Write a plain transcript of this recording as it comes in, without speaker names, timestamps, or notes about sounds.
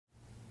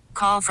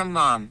call from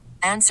mom.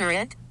 Answer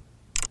it.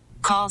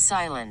 Call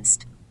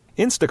silenced.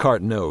 Instacart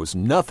knows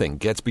nothing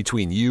gets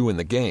between you and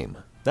the game.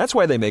 That's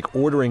why they make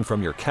ordering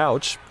from your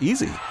couch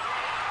easy.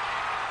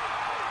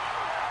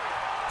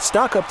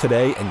 Stock up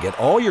today and get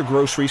all your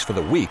groceries for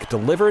the week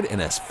delivered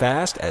in as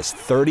fast as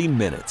 30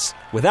 minutes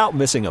without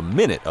missing a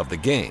minute of the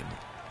game.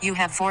 You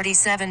have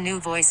 47 new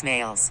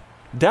voicemails.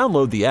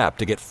 Download the app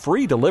to get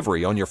free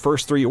delivery on your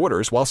first 3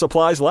 orders while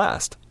supplies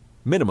last.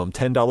 Minimum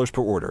 $10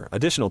 per order.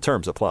 Additional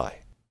terms apply.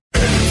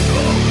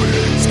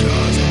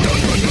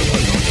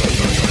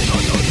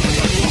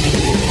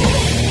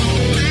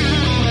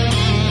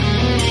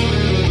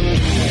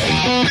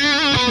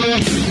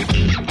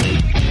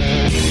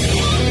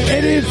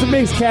 It is the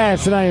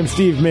MigsCast, and I am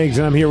Steve Miggs,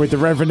 and I'm here with the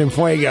Reverend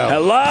Infuego.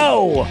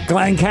 Hello!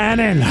 Glenn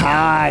Cannon.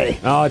 Hi.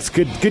 Oh, it's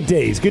good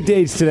days. Good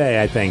days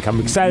today, I think. I'm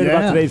excited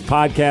about today's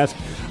podcast,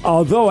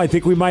 although I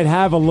think we might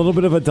have a little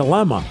bit of a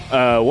dilemma.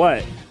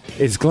 What?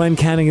 Is Glenn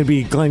Cannon going to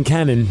be Glenn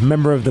Cannon,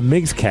 member of the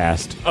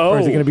MigsCast? Or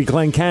is it going to be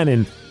Glenn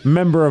Cannon,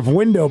 member of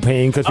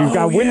Windowpane, because we've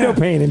got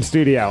Windowpane in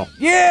studio?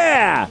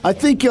 Yeah! I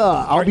think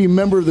I'll be a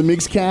member of the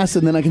MigsCast,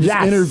 and then I can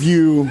just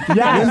interview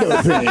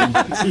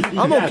Windowpane.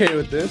 I'm okay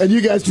with this. And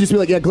you guys can just be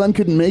like, yeah, Glenn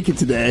couldn't make it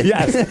today.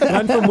 Yes,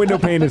 Glenn from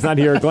Windowpane is not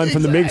here. Glenn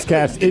from the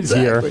MigsCast is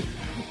here.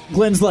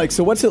 Glenn's like,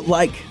 so what's it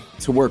like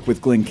to work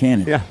with Glenn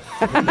Cannon? Yeah.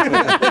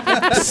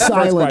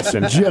 Silence.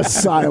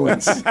 Just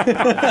silence.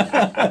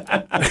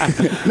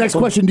 Next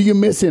question. Do you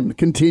miss him?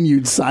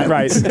 Continued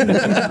silence. Right.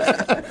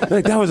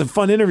 Like, that was a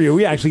fun interview.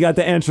 We actually got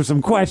to answer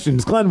some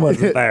questions. Glenn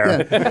wasn't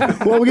there. Yeah.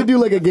 Well, we could do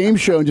like a game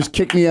show and just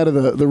kick me out of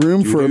the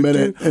room for a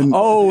minute. And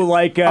I'll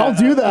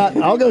do that.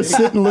 I'll go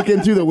sit and look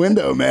in through the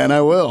window, man.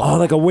 I will. Oh,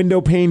 like a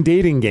Windowpane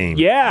dating game.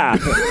 Yeah.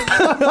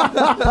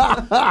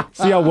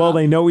 See how well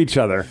they know each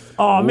other.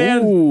 Oh,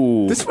 man.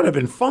 Ooh. This would have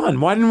been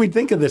fun. Why didn't we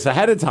think of this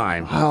ahead of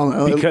time? I don't know.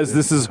 Because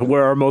this is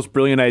where our most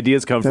brilliant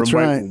ideas come That's from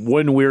right.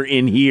 when we're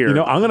in here. You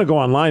know, I'm going to go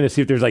online to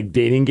see if there's like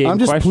dating game I'm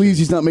just questions. pleased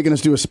he's not making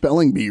us do a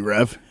spelling bee,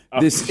 Rev.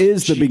 This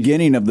is the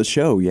beginning of the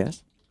show,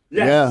 yes?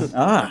 Yeah.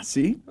 Ah,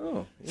 see?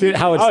 See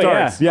how it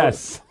starts. Yeah.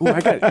 Yes. Oh,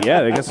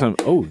 they got some.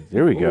 Oh,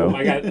 there we go.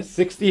 I got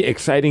 60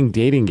 exciting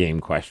dating game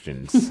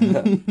questions.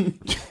 Sweet.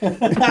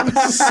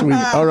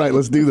 All right,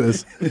 let's do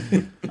this.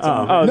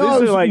 Oh, No,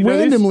 these it are was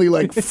randomly,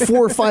 like 4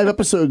 or 5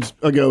 episodes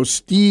ago,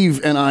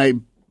 Steve and I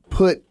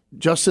put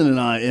Justin and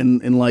I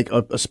in like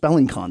a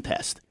spelling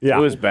contest. Yeah.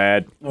 It was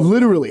bad.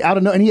 Literally, out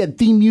of no, and he had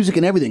theme music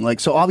and everything. Like,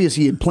 so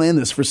obviously he had planned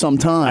this for some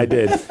time. I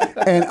did.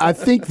 And I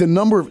think the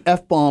number of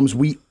F-bombs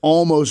we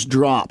almost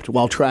dropped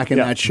while tracking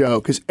that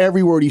show, because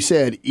every word he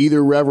said,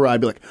 either Rev or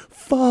I'd be like,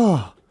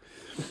 fuh.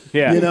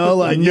 Yeah. You know,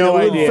 like, no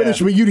idea. Finish,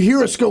 but you'd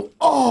hear us go,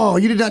 oh,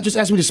 you did not just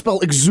ask me to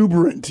spell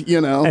exuberant, you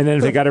know? And then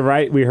if they got it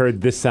right, we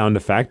heard this sound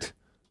effect.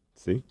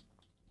 See?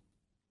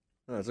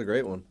 Oh, that's a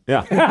great one.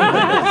 Yeah.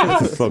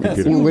 It's a slow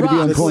computer. Way to be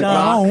on point.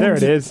 There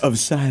it is. Of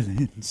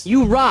silence.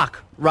 You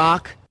rock.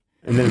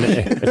 And then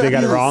if they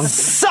got it wrong,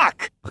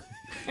 Suck.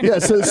 Yeah,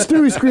 so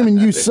Stewie's screaming,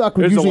 you suck.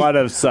 There's a lot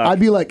of suck. I'd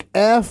be like,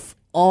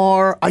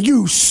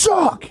 you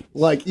suck.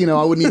 Like, you know,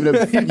 I wouldn't even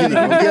have, you know.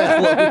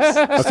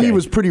 Yeah, Steve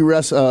was pretty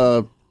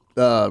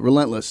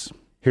relentless.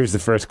 here's the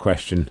first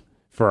question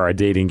for our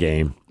dating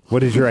game.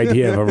 What is your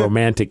idea of a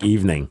romantic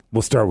evening?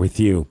 We'll start with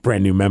you,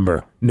 brand new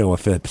member, Noah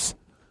Phipps.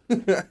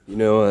 You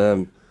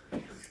know,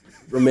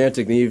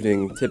 romantic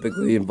evening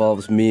typically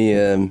involves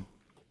me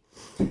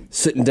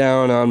sitting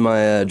down on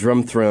my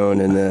drum throne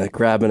and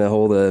grabbing a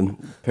hold of a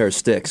pair of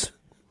sticks.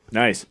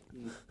 Nice.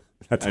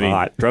 That's I mean,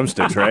 hot.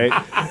 drumsticks, right?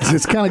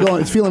 It's kind of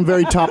going, it's feeling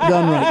very Top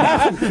Gun right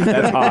now.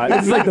 That's hot.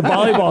 It's like the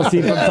volleyball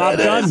team from Top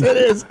Gun. It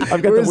is.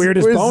 I've got the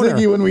weirdest where's boner.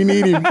 Ziggy when we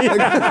need him?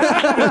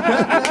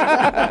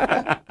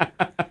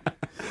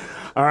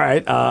 All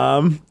right.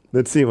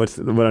 Let's see what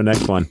our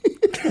next one.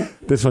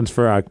 This one's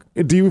for.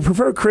 Do you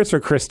prefer Chris or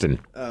Kristen?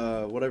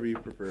 Whatever you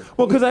prefer.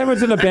 Well, because I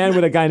was in a band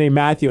with a guy named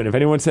Matthew, and if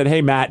anyone said,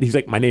 "Hey, Matt," he's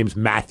like, "My name's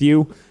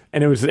Matthew,"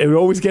 and it would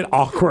always get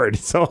awkward.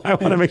 So I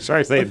want to make sure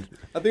I say it.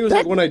 I think it was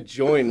like when I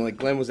joined, like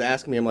Glenn was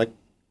asking me, I'm like,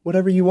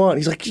 whatever you want.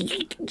 He's like,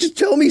 just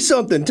tell me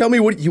something. Tell me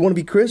what you want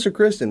to be, Chris or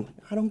Kristen.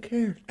 I don't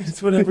care.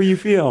 It's whatever you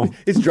feel.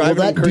 It's driving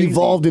Well, me that crazy.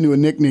 devolved into a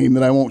nickname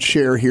that I won't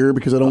share here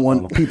because I don't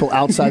want people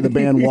outside the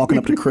band walking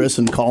up to Chris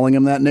and calling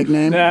him that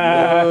nickname.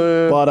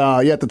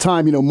 But yeah, at the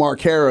time, you know,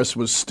 Mark Harris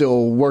was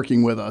still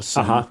working with us.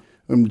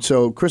 And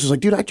so Chris was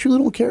like, dude, I truly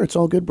don't care. It's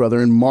all good,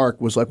 brother. And Mark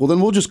was like, well,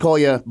 then we'll just call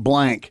you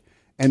blank.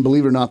 And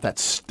believe it or not,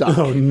 that's stuck.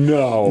 Oh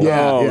no!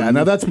 Yeah.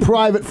 Now that's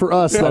private for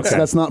us.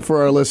 That's not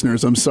for our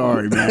listeners. I'm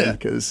sorry, man,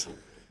 because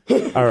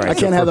All right. I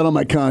can't have that on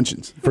my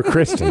conscience. For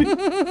Kristen,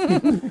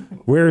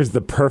 where is the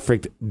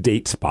perfect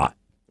date spot?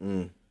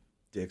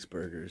 Dick's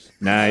Burgers.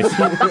 Nice. It's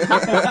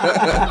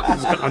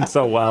gone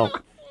so well.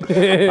 All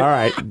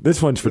right.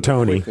 This one's for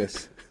Tony.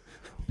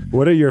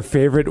 What are your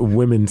favorite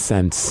women's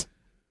scents?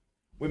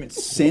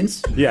 Women's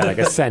sense? Yeah, like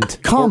a scent.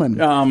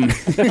 Common. I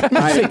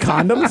say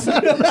condoms?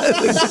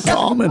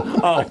 Common.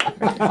 Oh.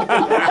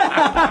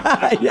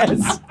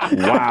 Yes.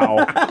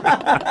 Wow.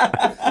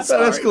 That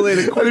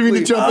escalated quickly. I didn't mean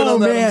to jump in on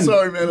that. man. I'm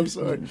sorry, man. I'm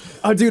sorry.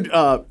 Oh, dude,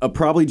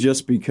 probably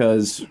just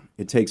because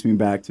it takes me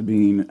back to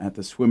being at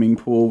the swimming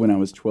pool when I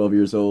was 12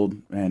 years old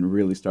and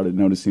really started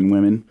noticing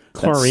women.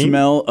 Chlorine? That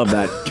smell of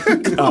that.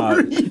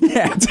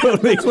 Yeah,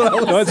 totally.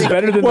 No, it's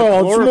better than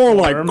Well, the it's more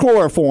like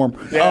chloroform.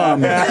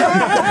 chloroform.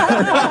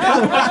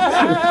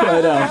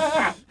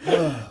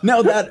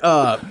 No, that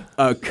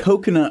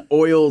coconut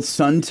oil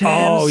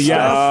suntan. Oh, yes.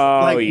 stuff.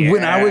 Oh, Like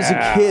when I was a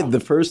yeah. kid, the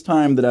first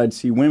time that I'd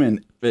see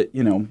women,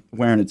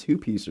 wearing a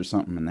two-piece or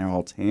something, and they're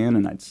all tan,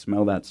 and I'd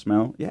smell that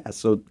smell. Yeah,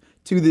 so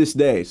to this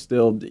day,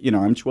 still, I'm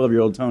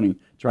 12-year-old Tony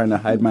trying to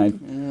hide my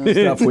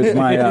stuff with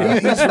my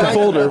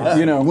folder.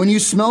 When you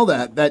smell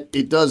that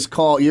it does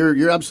call.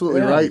 You're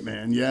absolutely right,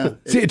 man. Yeah.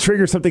 See, it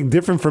triggers something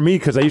different for me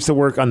because I used to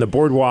work on the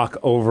boardwalk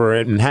over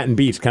at Manhattan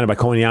Beach, kind of by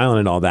Coney Island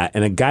and all that.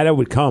 And a guy that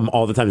would come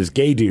all the time, this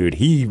gay dude,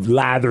 he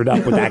lathered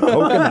up with that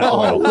coconut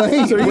oil.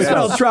 So you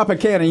smell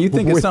Tropicana, you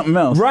think it's something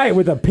else. Right,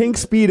 with a pink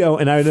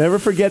Speedo. And I would never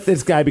forget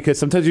this guy because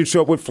sometimes he'd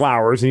show up with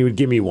flowers and he would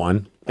give me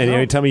one. And he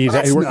would tell me he's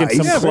working nice.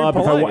 some Yeah, club.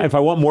 very polite. If I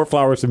want more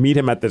flowers, to meet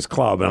him at this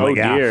club. And I'm Oh, like,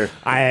 yeah, dear.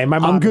 my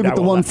mom I'm good with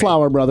the won't one let me.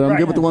 flower, brother. I'm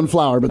good with the one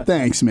flower, but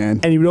thanks, man.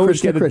 And he would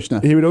always Krishna.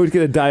 He would always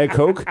get a Diet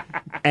Coke,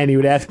 and he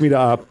would ask me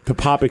to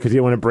pop it because he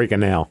didn't want to break a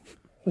nail.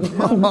 Yeah, so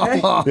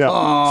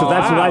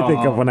that's what I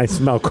think of when I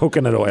smell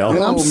coconut oil. And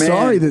I'm Oh, man.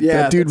 sorry that Yeah,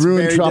 that dude that's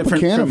ruined very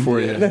different Tropicana from- for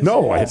you.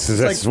 No,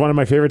 it's one of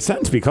my favorite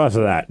scents because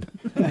of that.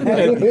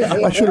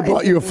 I should have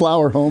bought you a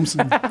flower, Holmes.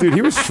 Dude,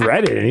 he was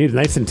shredded, and he was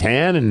nice and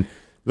tan, and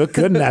looked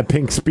good in that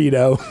pink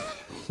Speedo.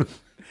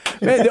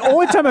 Man, the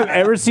only time I've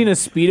ever seen a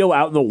Speedo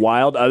out in the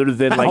wild, other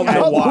than like Out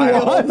in the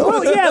wild?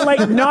 well, yeah,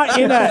 like not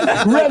in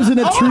a Revs in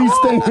a tree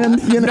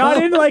stand,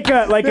 not in like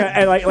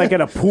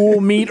at a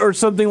pool meet or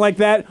something like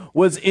that,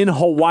 was in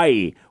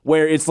Hawaii,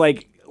 where it's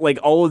like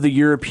all of the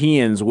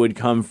Europeans would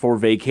come for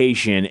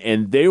vacation,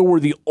 and they were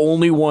the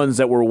only ones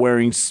that were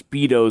wearing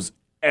Speedos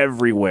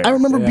everywhere. I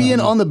remember being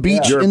on the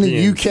beach in the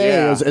Europeans, UK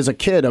yeah. as a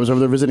kid. I was over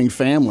there visiting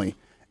family,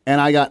 and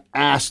I got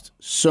asked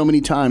so many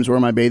times where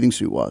my bathing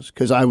suit was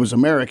because I was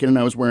American and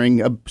I was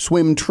wearing a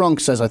swim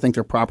trunks, as I think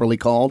they're properly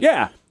called.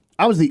 Yeah.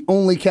 I was the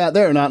only cat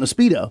there not in a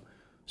Speedo.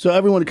 So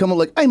everyone would come up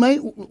like, "Hey, mate,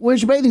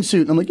 where's your bathing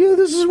suit?" And I'm like, "Yeah,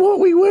 this is what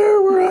we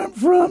wear where I'm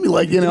from."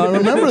 I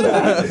remember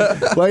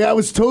that. Like, I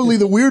was totally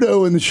the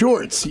weirdo in the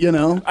shorts, And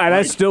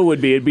I still would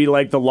be. It'd be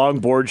like the long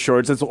board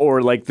shorts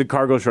or like the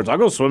cargo shorts. I'll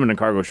go swimming in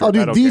cargo shorts. Oh, I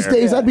dude, don't these care.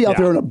 days I'd be out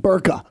there in a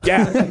burqa.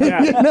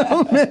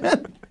 Yeah.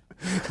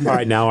 All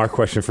right, now our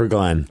question for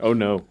Glenn. Oh,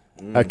 no.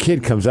 A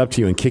kid comes up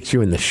to you and kicks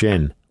you in the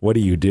shin. What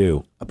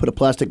do? I put a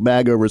plastic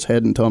bag over his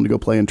head and tell him to go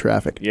play in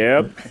traffic.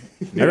 Yep.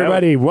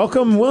 Everybody,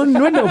 welcome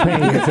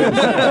Windowpane.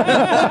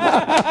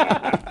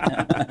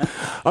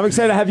 I'm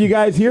excited to have you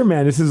guys here,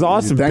 man. This is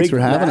awesome. Thanks for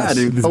having us.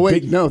 This is Oh,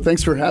 wait, big- no,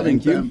 thanks for having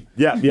them.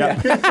 Yeah.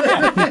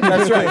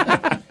 That's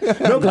right.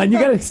 No, Glenn, you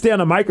got to stay on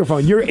the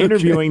microphone. You're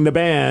interviewing the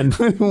band.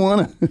 I don't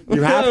want to.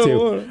 You have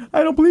to.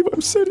 I don't believe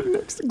I'm sitting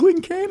next to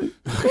Glenn Cannon.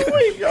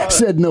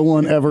 Said no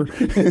one ever.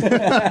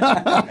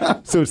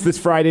 So it's this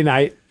Friday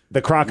night,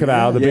 the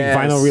Crocodile, the big Yes.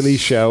 vinyl release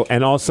show,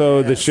 and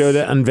also the show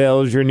that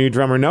unveils your new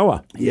drummer,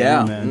 Noah.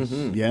 Yeah.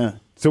 man. Yeah.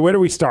 So where do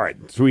we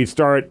start? So we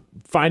start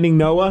finding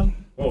Noah?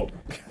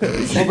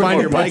 Find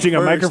your punching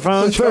a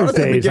microphone.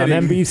 Thursdays on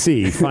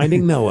NBC,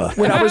 Finding Noah.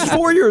 When I was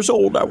 4 years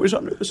old, I was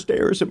under the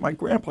stairs at my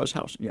grandpa's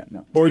house. Yeah,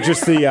 no. Or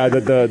just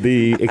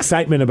the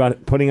excitement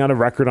about putting out a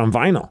record on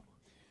vinyl.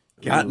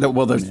 God,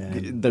 well,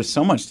 there's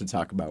so much to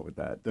talk about with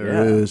that. There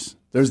is.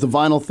 There's the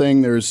vinyl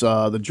thing. There's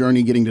the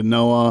journey getting to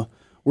Noah.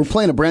 We're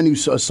playing a brand new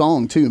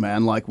song too,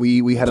 man. Like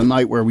we had a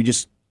night where we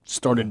just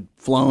started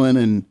flowing,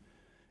 and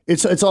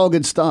it's all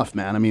good stuff,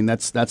 man. I mean,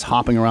 that's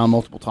hopping around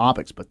multiple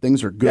topics, but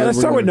things are good. Yeah, let's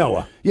We're start with gonna-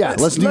 Noah. Yeah,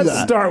 let's do that.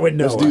 Let's start with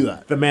Noah. Let's do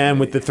that. The man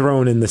with the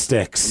throne and the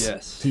sticks.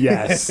 Yes.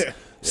 Yes.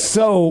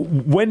 So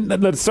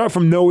let's start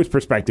from Noah's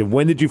perspective.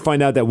 When did you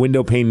find out that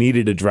Windowpane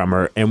needed a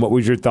drummer, and what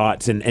was your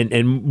thoughts,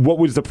 and what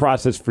was the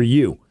process for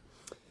you?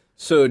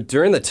 So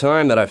during the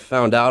time that I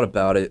found out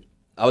about it,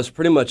 I was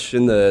pretty much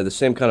in the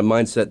same kind of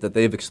mindset that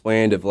they've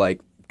explained of like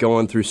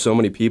going through so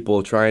many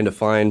people trying to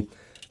find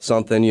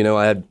something.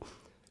 I had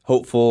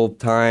hopeful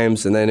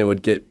times, and then it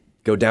would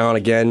go down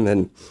again.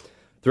 And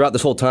throughout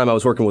this whole time, I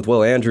was working with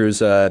Will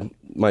Andrews,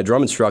 my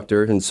drum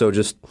instructor, and so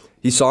just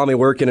he saw me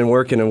working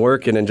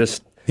and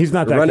just. He's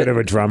not that good of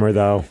a drummer,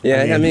 though.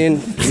 Yeah,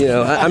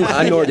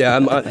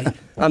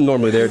 I'm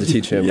normally there to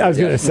teach him. I was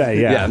going to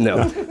say, yeah. Yeah,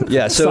 no.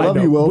 Yeah, so Love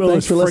you, Will. Will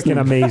Thanks is for freaking listening.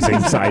 amazing,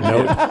 side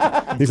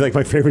note. He's like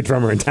my favorite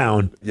drummer in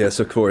town. Yes,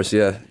 of course,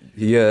 yeah.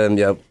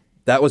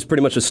 That was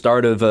pretty much the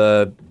start of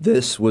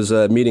this, was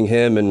meeting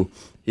him, and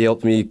he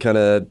helped me kind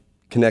of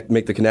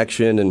make the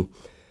connection, and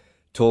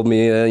told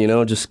me,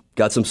 just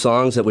got some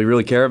songs that we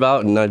really care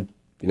about, and I,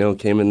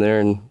 came in there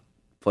and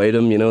played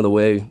them, the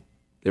way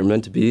they were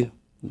meant to be.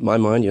 In my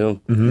mind,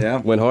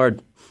 went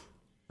hard.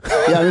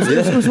 Yeah,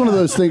 it was one of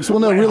those things. Well,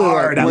 no, really,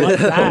 hard. I like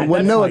that.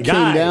 when That's Noah my came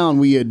guy. down,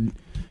 we'd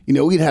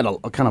had a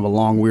kind of a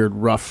long, weird,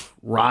 rough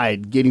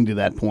ride getting to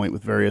that point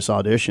with various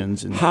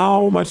auditions. And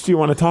How much do you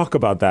want to talk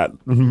about that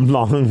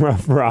long,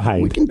 rough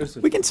ride? We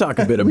can talk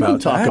a bit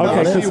about talk that. about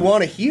What it. do you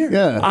want to hear?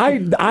 Yeah.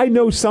 I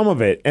know some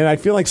of it, and I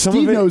feel like some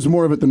Steve of it knows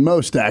more of it than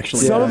most,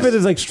 actually. Some of it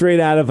is like straight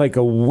out of like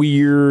a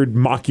weird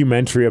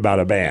mockumentary about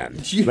a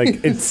band.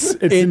 Like it's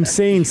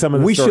insane. Some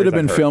of the We stories should have I've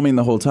been heard. filming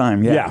the whole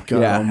time. Yeah, Yeah.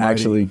 God almighty.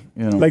 actually,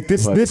 you know, Like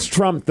this. but- This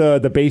trumped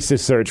the bassist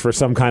search for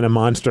some kind of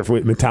monster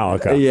with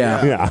Metallica.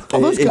 Yeah. yeah. Oh,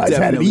 those It guys had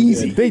it definitely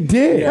easy. did. They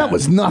did. That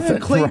was nothing.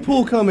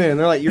 Claypool come in.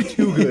 They're like, you're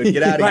too good.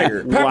 Get out of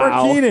here.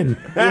 Pepper Keenan.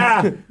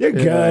 You're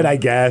good, I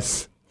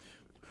guess.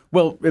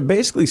 Well, it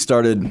basically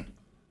started.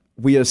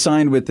 We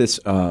assigned with this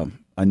a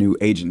new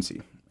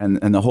agency, and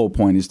the whole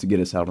point is to get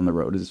us out on the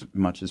road as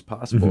much as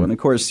possible. Mm-hmm. And of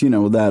course, you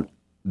know that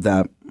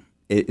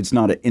it's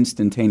not an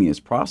instantaneous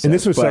process. And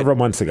this was but- several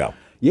months ago.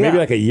 Yeah. Maybe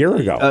like a year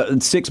ago.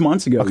 6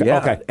 months ago, Okay, yeah.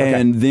 okay.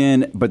 And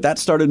then, but that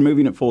started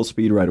moving at full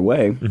speed right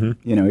away.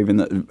 Mm-hmm. You know,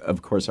 even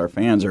of course, our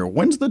fans are,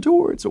 when's the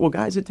tour? It's, well,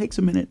 guys, it takes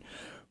a minute.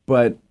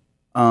 But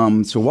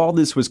so while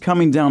this was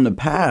coming down the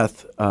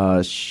path,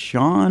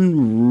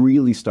 Sean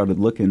really started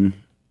looking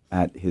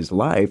at his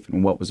life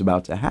and what was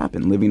about to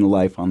happen, living a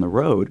life on the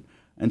road.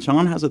 And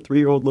Sean has a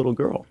 3-year-old little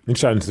girl. And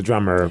Sean's the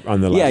drummer on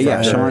the Yeah,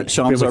 left. yeah. right?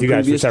 Sean's Been our with you guys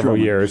for previous several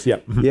drummer. years.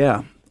 Yep.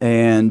 Yeah.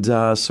 And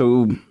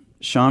so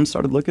Sean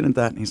started looking at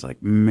that, and he's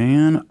like,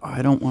 man,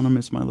 I don't want to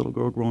miss my little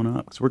girl growing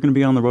up because we're going to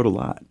be on the road a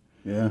lot.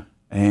 Yeah.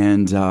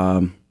 And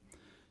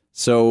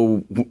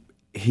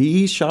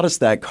he shot us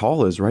that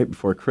call is right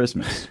before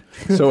Christmas.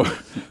 So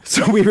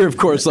we were, of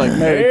course, like,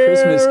 Merry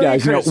Christmas,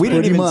 guys. You know, we didn't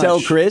Pretty even much.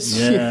 tell Chris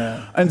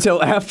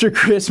until after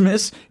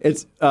Christmas.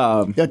 It's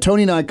Yeah,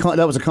 Tony and I,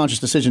 that was a conscious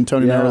decision.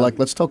 Tony and I Yeah. were like,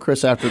 let's tell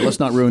Chris after.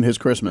 Let's not ruin his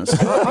Christmas.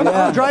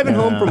 I'm driving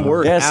home from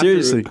work. Yeah, after,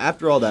 seriously.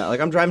 After all that,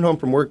 like I'm driving home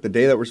from work the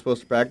day that we're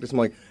supposed to practice. I'm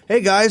like,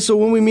 hey guys, so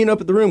when we meet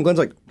up at the room, Glenn's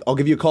like, I'll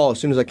give you a call as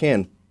soon as I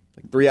can.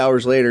 Like 3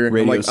 hours later,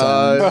 Radio I'm like,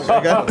 silence.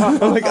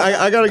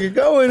 I gotta get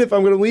going if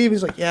I'm gonna leave.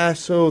 He's like, yeah,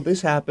 so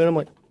this happened. I'm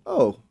like,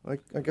 oh,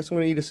 I guess I'm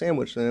gonna eat a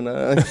sandwich then.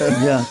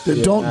 Yeah.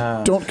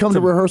 Don't come to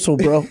rehearsal,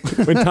 bro.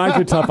 When times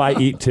are tough, I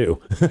eat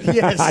too.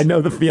 Yes. I know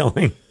the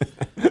feeling.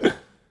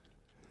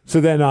 So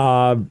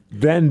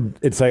then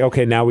it's like,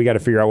 okay, now we got to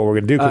figure out what we're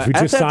going to do because we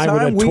at just that signed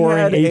with time, a we touring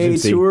had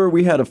agency. a tour.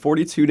 We had a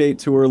 42-day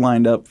tour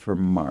lined up for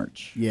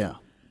March. Yeah.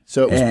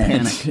 So it was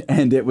panic.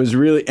 And it was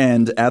really,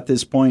 and at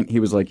this point, he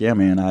was like, yeah,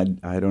 man,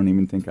 I don't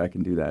even think I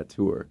can do that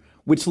tour.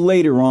 Which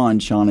later on,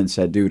 Sean had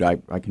said, dude, I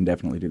can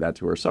definitely do that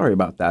tour. Sorry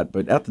about that.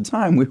 But at the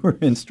time, we were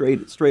in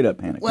straight up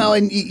panic. Well,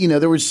 and you know,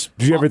 there was.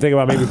 Did you ever think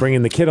about maybe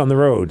bringing the kid on the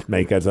road,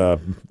 like as a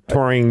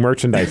touring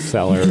merchandise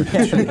seller?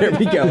 There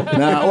we go.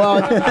 Nah,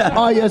 well,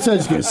 I guess I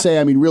was going to say,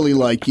 I mean, really,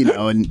 like, you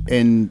know,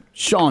 and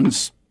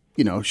Sean's,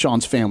 you know,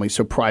 Sean's family,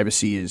 so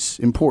privacy is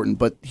important,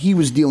 but he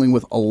was dealing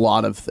with a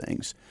lot of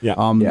things. Yeah.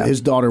 Yeah.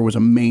 His daughter was a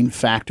main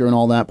factor in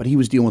all that, but he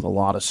was dealing with a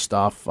lot of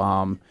stuff.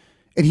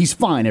 And he's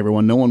fine,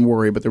 everyone. No one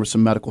worry, but there was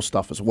some medical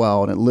stuff as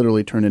well, and it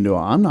literally turned into,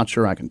 I'm not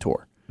sure I can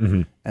tour.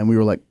 Mm-hmm. And we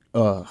were like,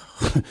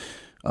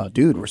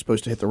 dude, we're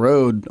supposed to hit the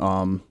road.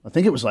 I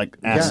think it was like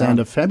at the end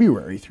of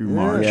February through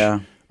March. Yeah.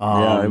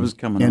 Yeah, it was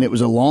coming And up. it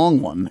was a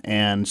long one.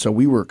 And so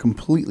we were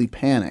completely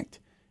panicked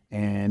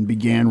and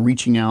began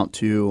reaching out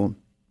to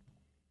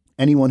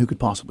anyone who could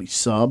possibly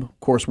sub. Of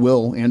course,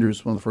 Will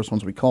Andrews, one of the first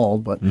ones we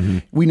called, but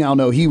we now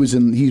know he was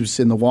in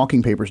the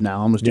walking papers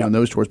now and was doing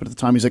those tours. But at the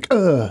time, he's like,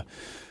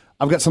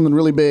 I've got something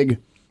really big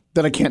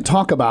that I can't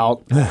talk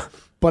about,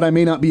 but I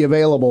may not be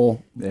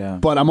available. Yeah.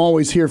 But I'm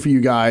always here for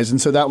you guys. And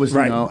so that was,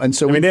 Right. you know, and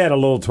so I mean, they had a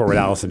little tour with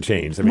Alice in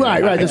Chains. I mean,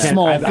 Right, I that's a can't-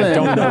 small I thing.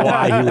 don't know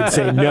why he would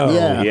say no.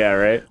 Yeah. Yeah,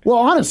 right. Well,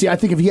 honestly, I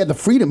think if he had the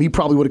freedom, he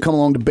probably would have come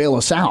along to bail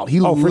us out.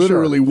 He Oh, for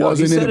literally sure. No, he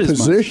wasn't in said a as much.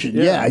 position.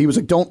 Yeah. Yeah, he was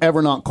like, "Don't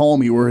ever not call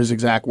me," were his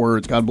exact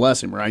words. God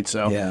bless him, right?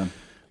 So, Yeah.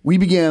 we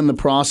began the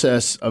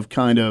process of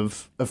kind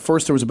of. At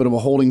first, there was a bit of a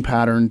holding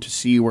pattern to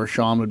see where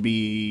Sean would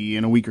be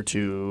in a week or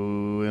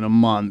two, in a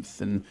month,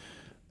 and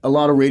a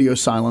lot of radio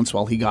silence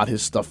while he got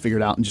his stuff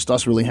figured out, and just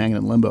us really hanging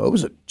in limbo. It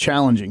was a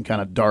challenging,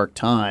 kind of dark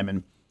time,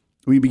 and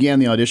we began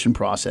the audition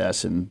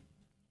process. And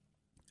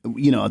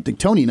you know, I think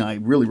Tony and I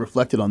really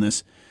reflected on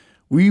this.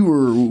 We've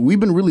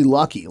been really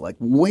lucky. Like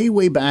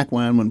way back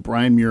when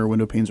Brian Muir,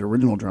 Windowpane's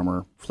original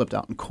drummer, flipped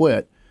out and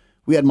quit.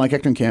 We had Mike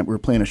Echtencamp. We were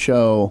playing a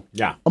show.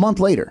 Yeah. A month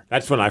later.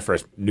 That's when I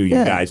first knew you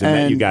Yeah, guys and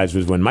met you and guys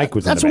was when Mike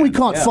was That's in the when we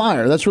band. caught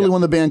fire. That's really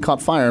when the band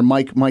caught fire.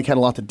 Mike had a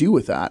lot to do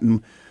with that.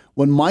 And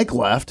when Mike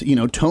left, you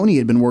know, Tony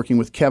had been working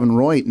with Kevin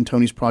Royt and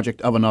Tony's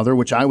project Of Another,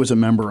 which I was a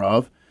member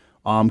of.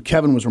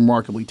 Kevin was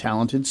remarkably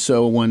talented.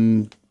 So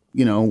when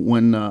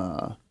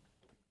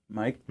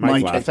Mike?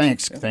 Mike left.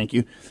 thank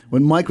you.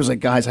 When Mike was like,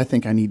 guys, I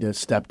think I need to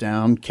step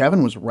down,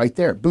 Kevin was right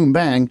there. Boom,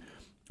 bang,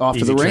 off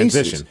Easy to the races.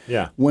 transition,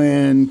 yeah.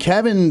 When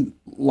Kevin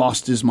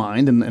lost his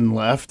mind and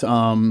left,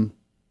 then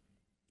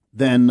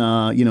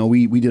you know,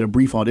 we did a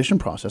brief audition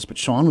process, but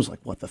Sean was like,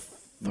 what, the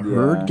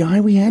third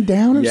guy we had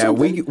down or Yeah,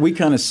 something? we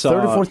kind of saw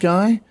Third or fourth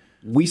guy?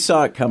 We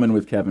saw it coming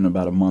with Kevin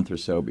about a month or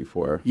so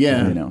before.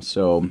 Yeah. You know,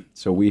 so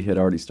we had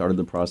already started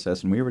the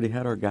process and we already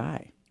had our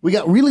guy. We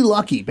got really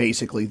lucky,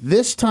 basically.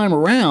 This time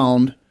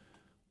around,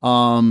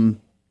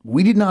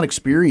 we did not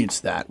experience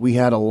that. We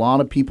had a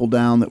lot of people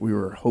down that we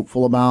were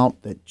hopeful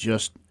about that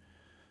just,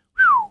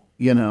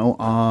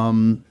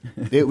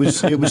 it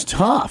was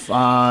tough.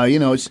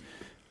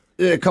 It's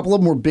a couple of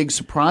them were big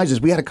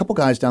surprises. We had a couple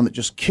guys down that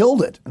just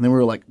killed it, and then we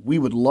were like, we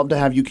would love to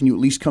have you. Can you at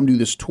least come do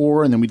this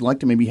tour? And then we'd like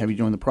to maybe have you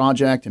join the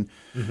project. And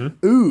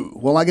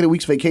I get a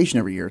week's vacation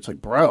every year. It's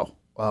like, bro,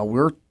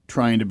 we're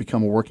trying to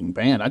become a working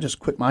band. I just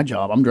quit my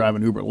job. I'm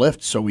driving Uber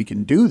Lyft so we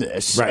can do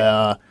this.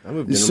 Right.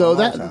 So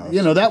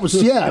that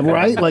was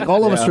right. Like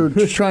all of us are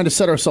just trying to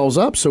set ourselves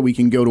up so we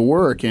can go to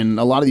work. And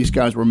a lot of these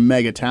guys were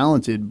mega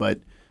talented, but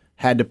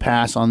had to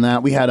pass on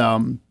that. We had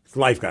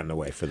life got in the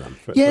way for them.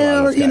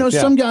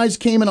 Some guys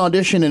came and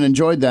auditioned and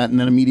enjoyed that, and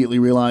then immediately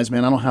realized,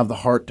 man, I don't have the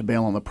heart to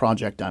bail on the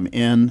project I'm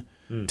in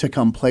to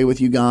come play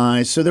with you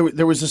guys. So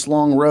there was this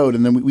long road,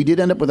 and then we did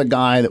end up with a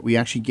guy that we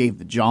actually gave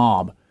the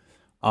job.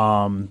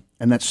 And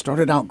that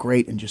started out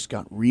great and just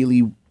got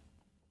really,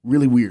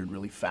 really weird,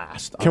 really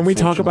fast. Can we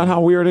talk about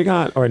how weird it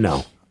got, or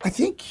no? I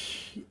think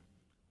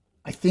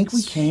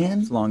we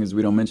can. As long as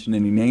we don't mention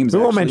any names.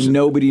 We won't mention.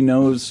 Nobody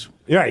knows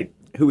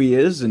who he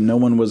is, and no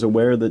one was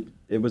aware that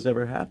it was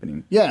ever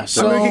happening. Yeah,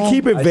 so we can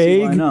keep it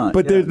vague,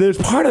 but there's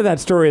part of that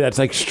story that's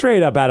like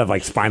straight up out of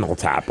like Spinal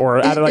Tap,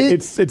 or out of like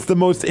it's the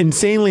most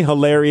insanely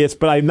hilarious,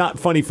 but I'm not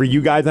funny for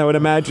you guys, I would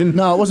imagine.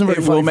 No, it wasn't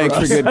very funny. Will make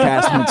for good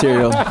cast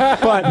material.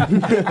 But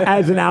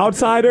as an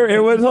outsider,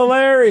 it was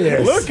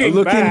hilarious.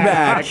 Looking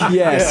back,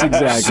 yes,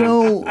 exactly.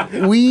 So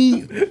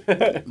we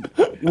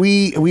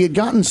had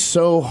gotten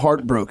so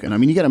heartbroken. I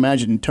mean, you got to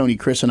imagine Tony,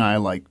 Chris, and I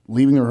like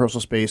leaving the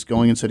rehearsal space,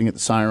 going and sitting at the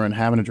Siren,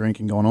 having a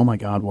drink, and going, "Oh my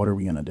God, what are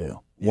we gonna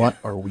do? What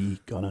are we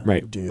gonna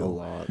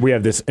do?" We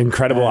have this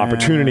incredible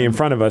opportunity in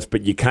front of us,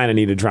 but you kind of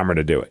need a drummer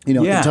to do it. At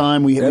the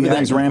time,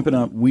 everything's ramping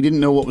up. We didn't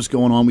know what was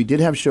going on. We did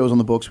have shows on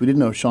the books. We didn't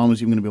know if Sean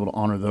was even going to be able to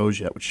honor those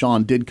yet. But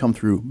Sean did come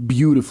through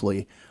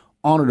beautifully,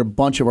 honored a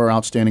bunch of our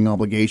outstanding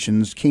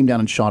obligations, came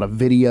down and shot a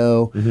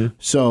video.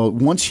 So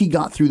once he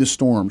got through the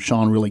storm,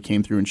 Sean really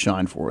came through and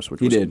shined for us,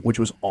 which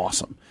was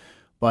awesome.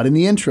 But in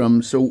the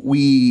interim, so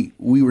we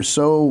were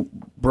so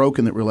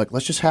broken that we were like,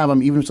 let's just have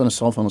them, even if it's on a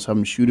cell phone, let's have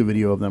them shoot a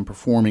video of them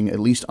performing at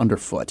least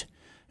underfoot.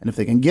 And if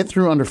they can get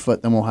through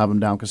underfoot, then we'll have them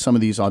down, because some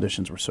of these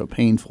auditions were so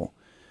painful.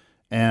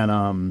 And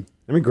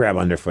let me grab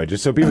underfoot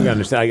just so people can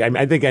understand.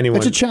 I think anyone.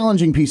 It's a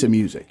challenging piece of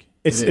music.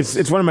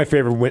 It's one of my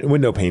favorite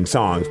Windowpane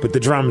songs, but the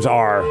drums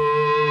are.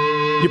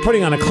 You're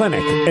putting on a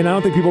clinic, and I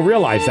don't think people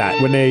realize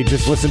that when they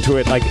just listen to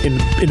it like in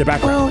the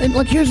background. Well, and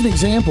like here's an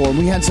example, and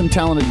we had some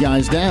talented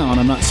guys down.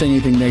 I'm not saying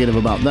anything negative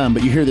about them,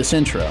 but you hear this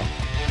intro.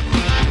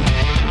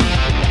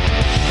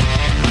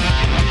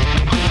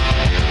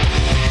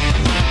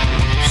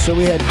 So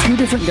we had two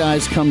different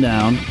guys come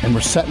down, and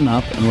we're setting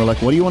up, and we're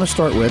like, what do you want to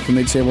start with? And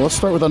they'd say, well, let's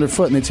start with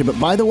underfoot. And they'd say, but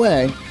by the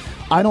way,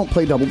 I don't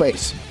play double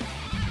bass.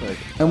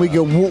 And we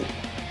go, well,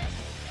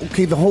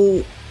 okay, the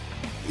whole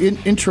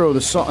intro,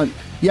 the song...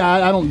 Yeah,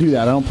 I don't do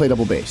that. I don't play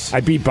double bass. I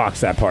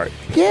beatbox that part.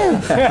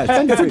 Yeah.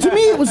 And to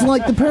me, it was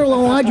like the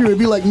parallel I drew. It would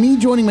be like me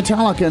joining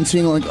Metallica and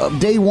seeing like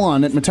day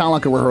one at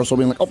Metallica rehearsal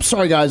being like, oh,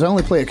 sorry, guys, I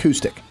only play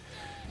acoustic.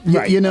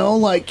 Right.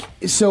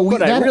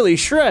 But I really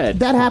shred.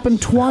 That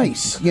happened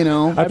twice,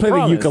 I play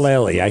the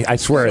ukulele. I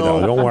swear,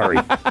 though. Don't worry.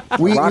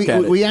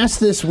 We asked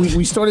this.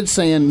 We started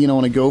saying,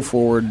 on a go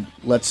forward,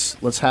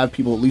 let's have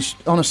people at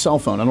least on a cell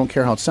phone. I don't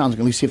care how it sounds. At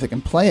least see if they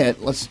can play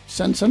it. Let's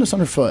send us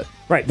underfoot.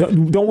 Right.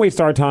 Don't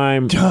waste our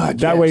time.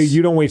 That way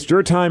you don't waste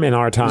your time and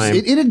our time.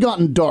 It had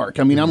gotten dark.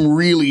 I mean, I'm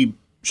really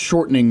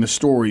shortening the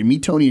story. Me,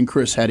 Tony, and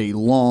Chris had a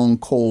long,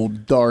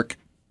 cold, dark,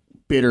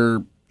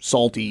 bitter,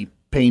 salty,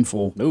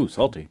 painful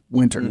salty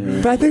winter.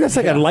 But I think that's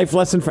like a life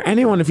lesson for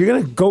anyone. If you're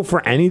going to go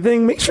for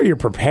anything, make sure you're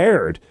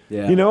prepared.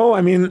 Yeah. I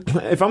mean,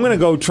 if I'm going to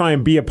go try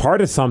and be a part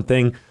of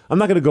something, I'm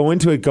not going to go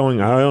into it going,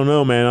 I don't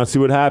know, man, I'll see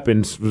what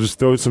happens. We'll just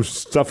throw some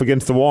stuff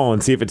against the wall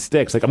and see if it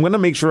sticks. Like, I'm going to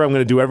make sure I'm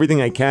going to do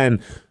everything I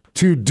can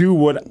to do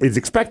what is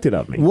expected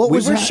of me. We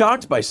were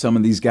shocked by some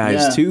of these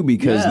guys too,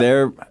 because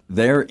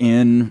they're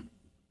in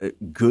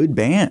good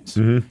bands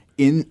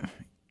in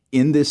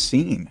this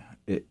scene.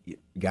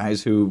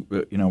 Guys who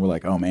were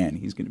like, oh man,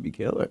 he's going to be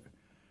killer.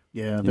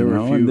 Yeah, there were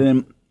a few. And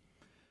then,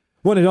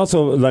 well, it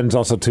also lends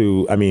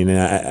to, I mean,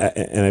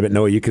 and I bet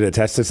Noah, you could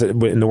attest to this,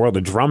 in the world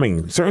of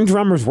drumming, certain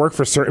drummers work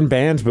for certain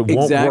bands, but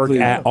won't work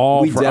at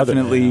all for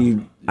definitely,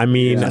 other. I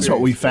mean, that's what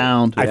we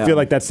found. I feel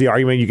like that's the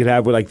argument you could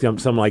have with like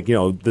some like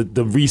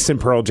the recent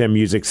Pearl Jam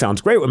music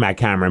sounds great with Matt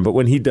Cameron, but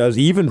when he does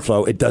Even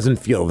Flow, it doesn't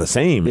feel the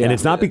same, and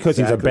it's not because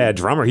he's a bad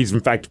drummer. He's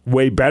in fact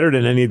way better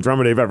than any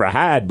drummer they've ever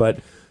had, but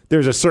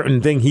there's a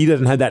certain thing. He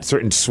doesn't have that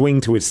certain swing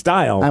to his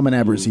style. I'm an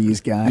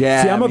Aberzees guy.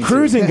 Yeah, see, I'm a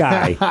cruising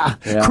guy.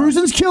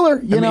 Cruising's killer.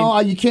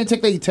 You can't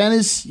take that.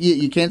 Tennis,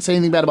 you can't say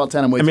anything bad about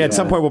tennis. At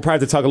some point, we'll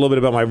probably have to talk a little bit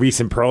about my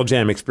recent Pearl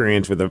Jam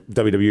experience with a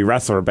WWE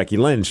wrestler, Becky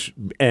Lynch.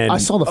 And I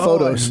saw the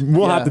photos.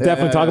 We'll have to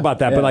definitely talk about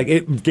that. But like,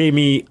 it gave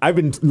me, I've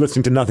been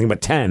listening to nothing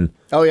but 10.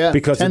 Oh, yeah.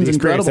 Because 10's of the experience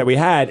incredible. that we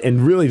had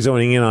and really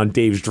zoning in on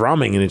Dave's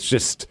drumming. And it's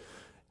just...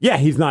 Yeah,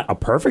 he's not a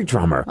perfect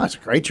drummer. That's a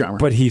great drummer.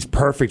 But he's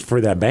perfect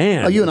for that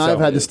band. Oh, you and I have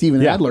had the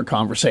Steven Adler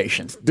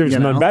conversation. There's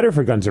none better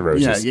for Guns N'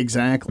 Roses. Yeah,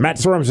 exactly. Matt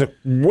Sorum's a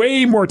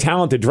way more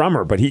talented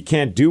drummer, but he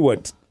can't do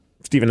what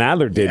Steven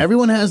Adler did.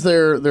 Everyone has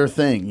their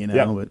thing, you know.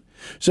 Yeah. But,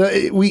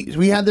 so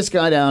we had this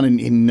guy down,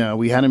 and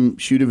we had him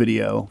shoot a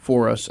video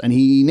for us, and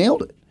he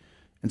nailed it.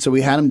 And so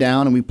we had him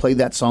down, and we played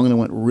that song, and it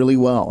went really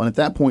well. And at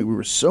that point, we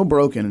were so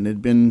broken, and it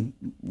had been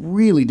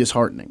really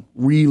disheartening.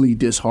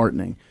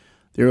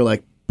 They were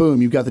like,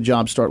 boom, you've got the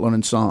job, start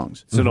learning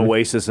songs. It's an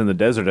oasis in the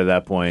desert at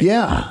that point.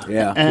 Yeah.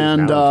 Yeah.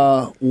 And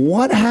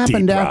what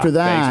happened Deep after rock.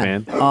 that,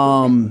 Thanks,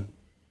 man.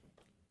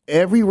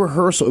 every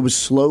rehearsal, it was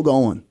slow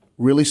going,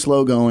 really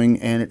slow going,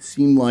 and it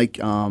seemed like,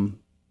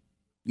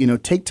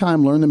 take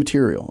time, learn the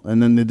material.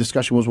 And then the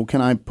discussion was, well,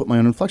 can I put my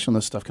own inflection on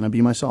this stuff? Can I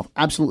be myself?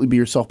 Absolutely be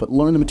yourself, but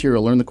learn the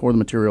material, learn the core of the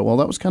material. Well,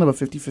 that was kind of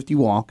a 50-50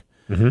 walk.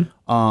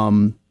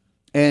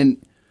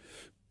 And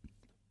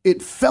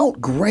it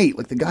felt great.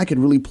 Like the guy could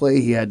really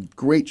play. He had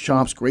great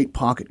chops, great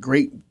pocket,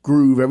 great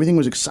groove. Everything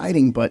was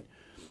exciting, but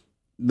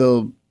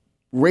the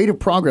rate of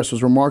progress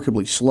was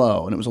remarkably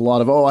slow. And it was a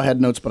lot of, I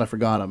had notes, but I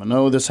forgot them.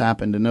 And this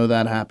happened, and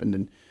that happened.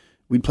 And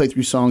we'd play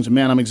through songs, and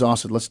man, I'm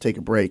exhausted. Let's take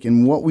a break.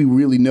 And what we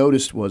really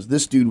noticed was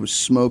this dude was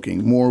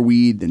smoking more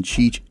weed than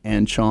Cheech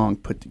and Chong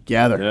put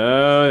together.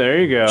 Oh,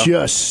 there you go.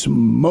 Just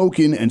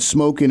smoking and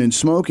smoking and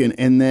smoking.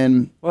 And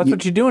then... Well, that's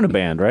what you do in a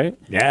band, right?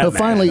 Yeah, But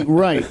finally,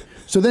 right.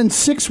 So then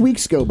 6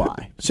 weeks go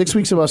by. 6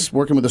 weeks of us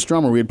working with this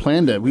drummer. We had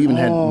planned it. We even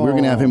we were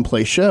going to have him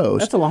play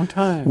shows. That's a long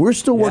time. We're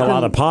still That's working. a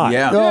lot of pot.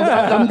 Yeah.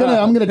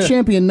 I'm gonna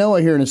champion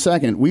Noah here in a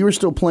second. We were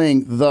still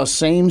playing the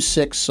same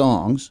 6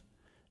 songs,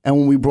 and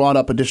when we brought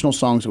up additional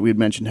songs that we had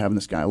mentioned having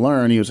this guy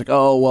learn, he was like,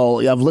 "Oh,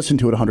 well, yeah, I've listened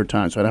to it 100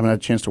 times, so I haven't had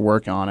a chance to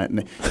work on it."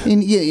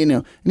 And yeah,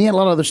 and he had a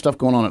lot of other stuff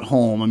going on at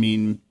home. I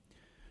mean,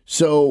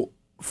 so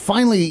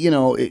finally,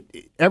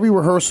 every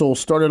rehearsal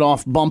started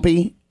off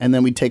bumpy, and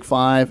then we'd take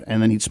 5,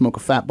 and then he'd smoke a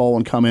fat bowl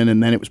and come in,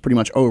 and then it was pretty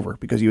much over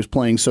because he was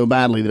playing so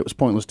badly that it was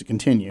pointless to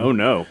continue. Oh,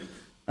 no.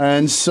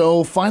 And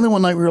so finally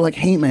one night we were like,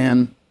 hey,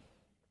 man,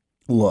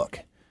 look,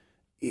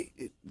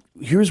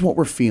 here's what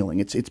we're feeling.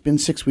 It's been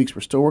 6 weeks.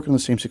 We're still working on the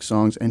same 6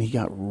 songs. And he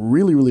got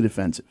really, really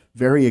defensive,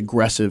 very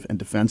aggressive and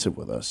defensive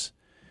with us.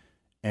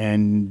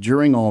 And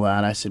during all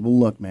that, I said, well,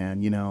 look,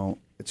 man,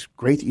 it's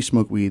great that you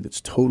smoke weed.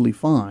 That's totally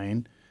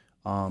fine.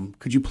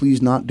 Could you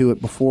please not do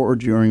it before or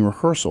during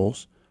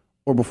rehearsals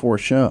or before a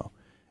show?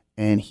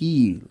 And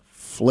he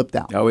flipped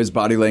out. Oh, his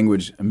body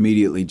language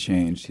immediately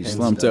changed. He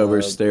slumped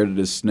over, stared at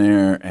his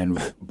snare,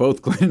 and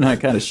both Glenn and I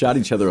kind of shot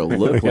each other a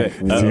look like,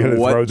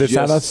 what throw this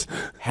at just us?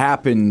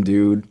 happened,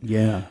 dude?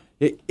 Yeah.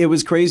 It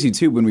was crazy,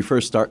 too, when we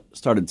first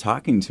started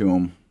talking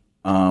to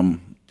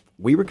him.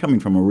 We were coming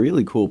from a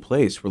really cool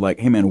place. We're like,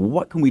 hey, man,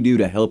 what can we do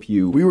to help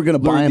you? We were going to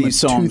buy him a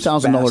 $2,000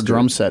 faster?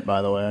 drum set,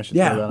 by the way. I should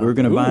throw that Yeah, out. we were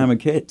going to buy him a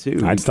kit,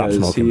 too. I'd stop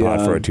because smoking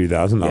pot for a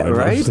 $2,000 yeah,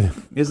 right? drum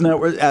set. Isn't that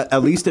where,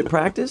 at least at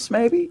practice,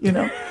 maybe?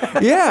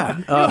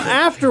 Yeah.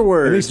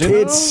 Afterwards.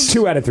 It's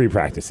 2 out of 3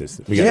 practices.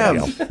 We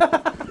got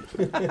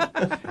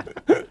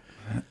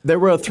There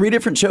were 3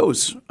 different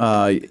shows.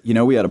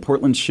 We had a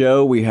Portland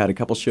show. We had a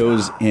couple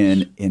shows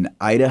in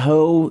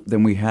Idaho.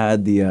 Then we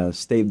had the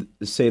Save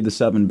the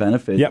 7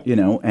 benefit. Yep.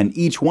 And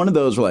each one of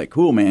those were like,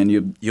 cool, man,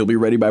 you'll be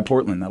ready by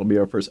Portland. That'll be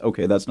our first.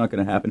 Okay, that's not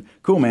going to happen.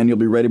 Cool, man, you'll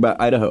be ready by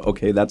Idaho.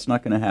 Okay, that's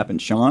not going to happen.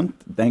 Sean,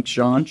 thanks,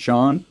 Sean.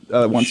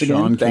 Once again,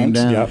 Sean came thanks.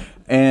 down. Yep.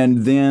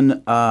 And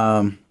then,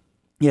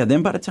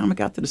 then by the time I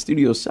got to the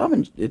Studio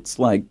 7, it's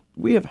like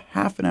we have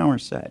half an hour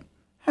set.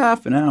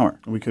 Half an hour.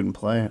 We couldn't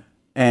play it.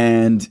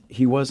 And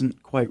he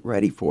wasn't quite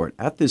ready for it.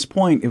 At this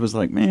point, it was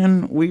like,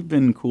 man, we've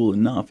been cool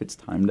enough. It's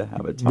time to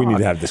have a talk. We need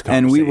to have this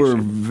And we were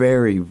conversation.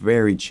 very,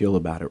 very chill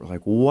about it. We're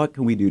like, what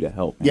can we do to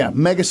help? Man? Yeah,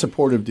 mega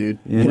supportive, dude.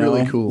 You know?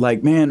 Really cool.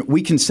 Like, man,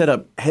 we can set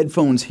up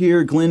headphones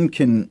here. Glenn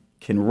can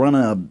run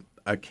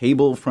a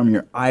cable from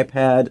your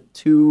iPad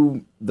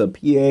to the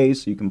PA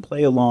so you can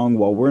play along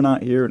while we're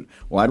not here.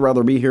 Well, I'd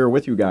rather be here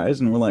with you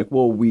guys. And we're like,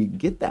 well, we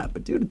get that.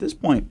 But, dude, at this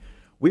point,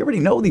 we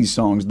already know these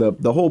songs.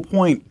 The whole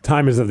point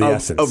Time is of the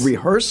essence. of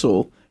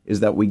rehearsal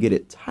is that we get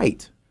it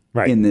tight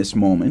Right. in this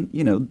moment.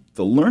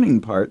 The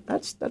learning part,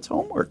 that's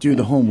homework. Do man.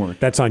 the homework.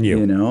 That's on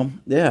you.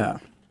 Yeah.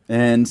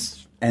 And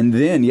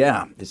then,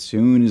 as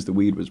soon as the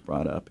weed was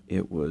brought up,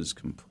 it was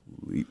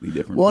completely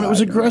different. Well, and it was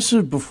vibe.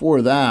 aggressive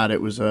before that.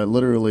 It was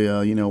literally,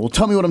 well,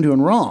 tell me what I'm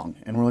doing wrong.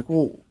 And we're like,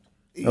 well,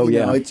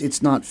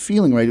 it's not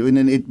feeling right. And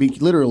then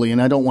it literally,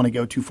 and I don't want to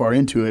go too far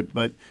into it,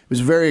 but it was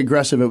very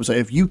aggressive. It was like,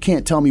 if you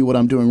can't tell me what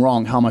I'm doing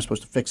wrong, how am I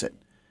supposed to fix it?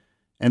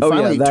 And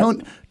finally,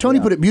 Tony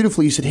put it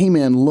beautifully. He said, hey,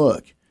 man,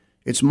 look,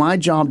 it's my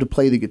job to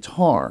play the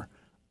guitar.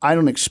 I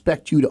don't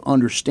expect you to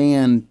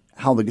understand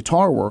how the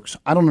guitar works.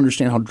 I don't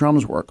understand how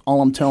drums work.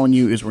 All I'm telling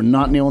you is we're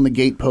not nailing the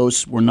gate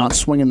posts. We're not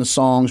swinging the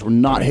songs. We're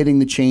not hitting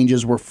the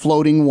changes. We're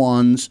floating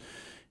ones.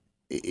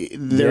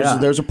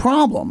 there's a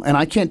problem, and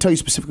I can't tell you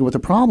specifically what the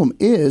problem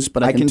is,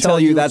 but I can tell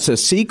you that's a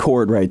C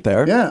chord right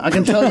there. Yeah, I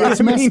can tell you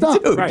it's messed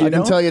up. I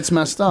can tell you it's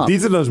messed up.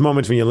 These are those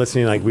moments when you're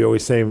listening, like we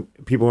always say,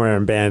 people who are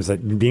in bands,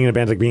 that being in a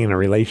band is like being in a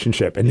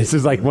relationship, and this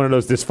is like one of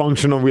those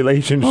dysfunctional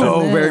relationships.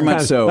 Oh, very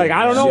much so. Like,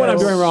 I don't know what I'm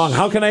doing wrong.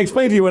 How can I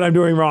explain to you what I'm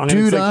doing wrong? And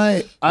Dude,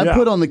 like, I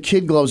put on the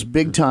kid gloves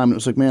big time. It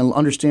was like, man,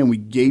 understand, we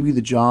gave you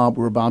the job.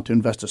 We're about to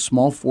invest a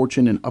small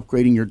fortune in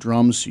upgrading your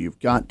drums so you've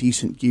got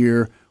decent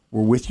gear.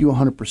 We're with you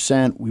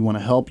 100%. We want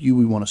to help you.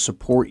 We want to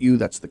support you.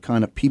 That's the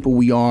kind of people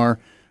we are.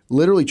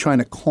 Literally trying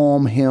to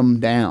calm him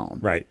down.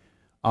 Right.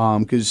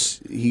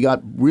 Because he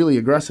got really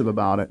aggressive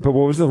about it. But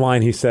what was the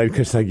line he said?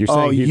 Because like you're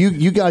saying,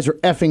 you guys are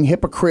effing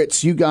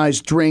hypocrites. You guys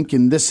drink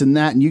and this and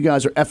that, and you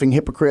guys are effing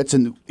hypocrites.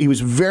 And he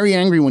was very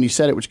angry when he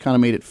said it, which kind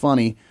of made it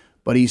funny.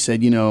 But he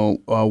said,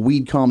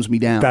 weed calms me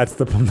down. That's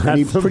the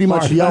pretty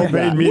much yelled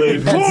that.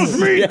 Weed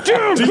calms me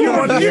down. Do you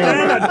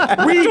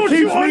understand? Weed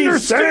keeps me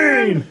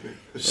sane.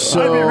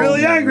 So, I'd be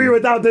really angry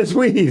without this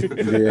weed.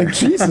 Like,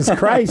 Jesus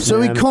Christ.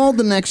 So he called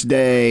the next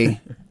day,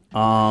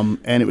 and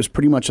it was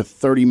pretty much a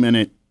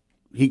 30-minute.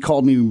 He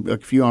called me a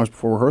few hours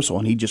before rehearsal,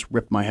 and he just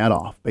ripped my head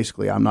off.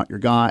 Basically, I'm not your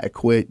guy. I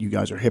quit. You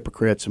guys are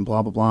hypocrites, and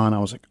blah, blah, blah. And I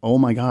was like, oh,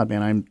 my God,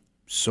 man, I'm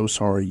so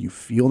sorry you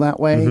feel that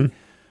way.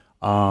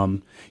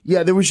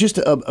 There was just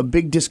a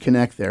big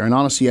disconnect there. And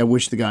honestly, I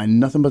wish the guy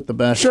nothing but the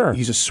best. Sure.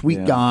 He's a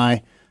sweet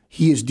guy.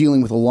 He is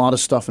dealing with a lot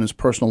of stuff in his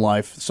personal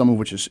life, some of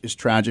which is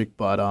tragic,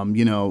 but,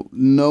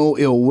 no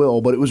ill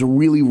will. But it was a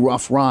really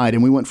rough ride,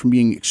 and we went from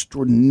being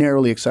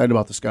extraordinarily excited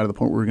about this guy to the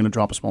point where we were going to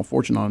drop a small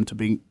fortune on him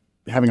to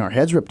having our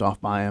heads ripped off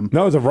by him.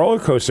 No, it was a roller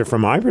coaster from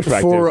my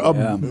perspective.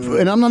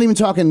 And I'm not even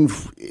talking,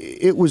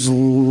 it was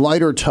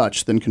lighter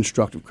touch than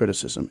constructive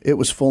criticism. It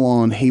was full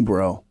on, hey,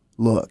 bro,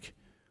 look,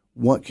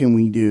 what can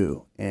we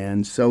do?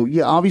 And so,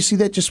 obviously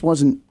that just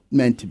wasn't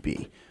meant to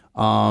be.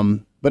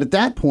 But at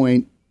that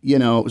point, it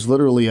was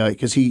literally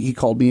because he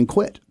called me and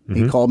quit.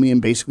 He called me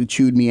and basically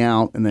chewed me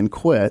out and then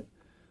quit.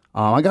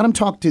 I got him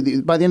talked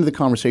to. By the end of the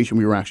conversation,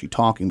 we were actually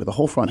talking, but the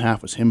whole front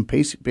half was him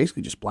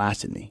basically just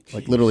blasting me.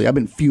 Like literally, I've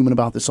been fuming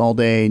about this all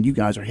day, and you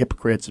guys are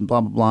hypocrites and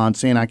blah blah blah, and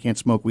saying I can't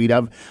smoke weed.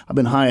 I've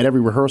been high at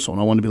every rehearsal,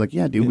 and I wanted to be like,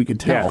 yeah, dude, we could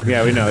tell.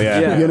 Yeah, we know.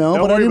 Yeah.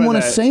 But I didn't want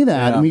to say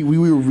that. And we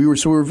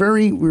were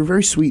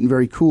very sweet and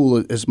very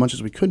cool as much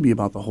as we could be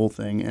about the whole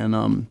thing.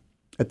 And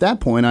at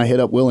that point, I hit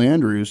up Will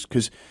Andrews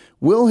because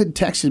Will had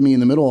texted me in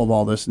the middle of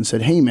all this and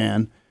said, hey,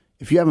 man,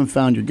 if you haven't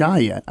found your guy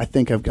yet, I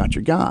think I've got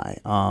your guy.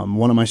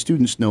 One of my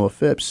students, Noah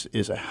Phipps,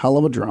 is a hell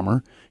of a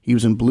drummer. He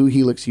was in Blue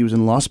Helix. He was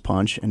in Lust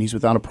Punch, and he's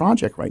without a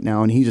project right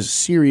now, and he's a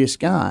serious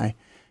guy.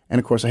 And,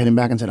 of course, I hit him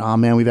back and said,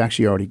 man, we've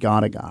actually already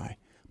got a guy.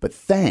 But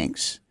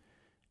thanks.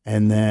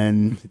 And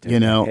then,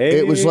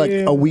 it was like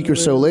a week or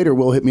so later,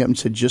 Will hit me up and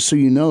said, just so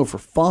you know, for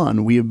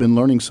fun, we have been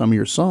learning some of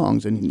your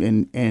songs,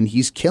 and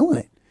he's killing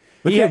it.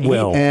 Look at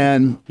Will.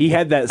 And he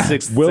had that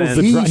sixth Will's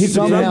sense. he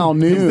somehow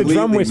knew. He's the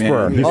drum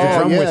whisperer. He's the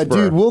drum whisperer.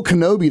 Dude, Will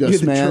Kenobi'd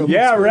us, man.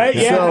 Yeah, right?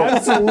 Yeah,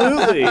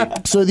 absolutely.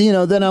 So,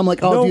 then I'm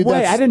like, no dude,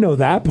 way. I didn't know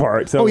that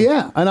part. So. Oh,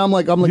 yeah. And I'm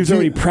like, he was dude,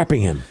 already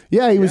prepping him.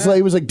 Yeah, he was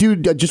like,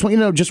 dude, I just want you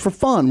to know, just for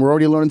fun, we're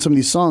already learning some of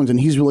these songs, and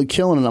he's really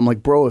killing it. I'm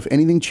like, bro, if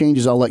anything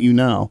changes, I'll let you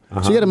know. So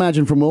you got to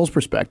imagine from Will's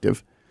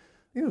perspective,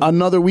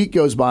 another week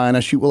goes by, and I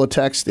shoot Will a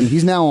text, and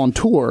he's now on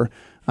tour.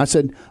 I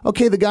said,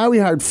 okay, the guy we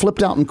hired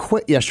flipped out and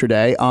quit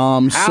yesterday.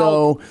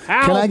 So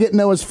can I get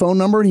Noah's phone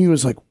number? And he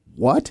was like,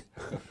 what?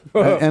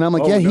 And I'm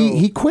like,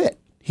 he quit.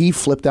 He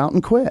flipped out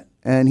and quit.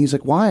 And he's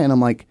like, why? And I'm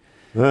like,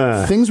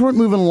 things weren't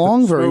moving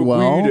along very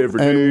well.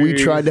 And we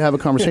tried to have a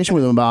conversation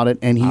with him about it.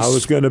 And I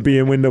was going to be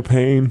in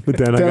Windowpane, but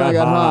then I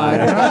got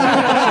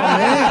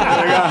high.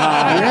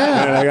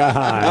 I got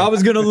high. I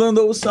was going to learn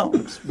those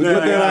songs, but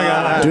then I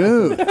got high.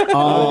 Dude. I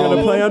was going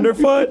to play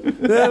underfoot,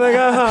 then I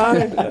got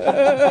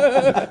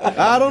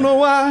high. I don't know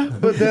why,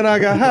 but then I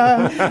got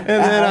high, and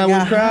then I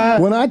would cry.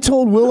 When I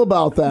told Will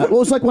about that, well, it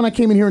was like when I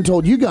came in here and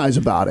told you guys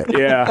about it.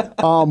 Yeah.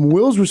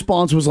 Will's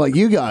response was like,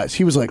 you guys.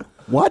 He was like,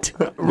 what?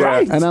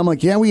 Right. And I'm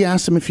like, yeah, we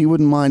asked him if he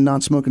wouldn't mind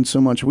not smoking so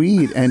much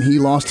weed, and he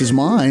lost his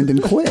mind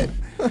and quit.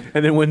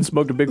 And then went and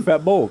smoked a big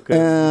fat bowl because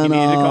he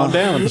needed to calm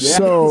down.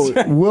 So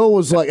Will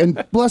was like,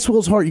 and bless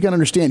Will's heart, you got to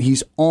understand,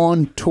 he's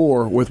on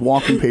tour with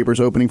Walking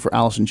Papers opening for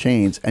Alice in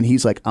Chains, and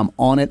he's like, I'm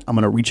on it. I'm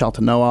going to reach out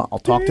to Noah. I'll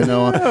talk to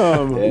Noah.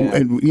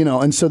 And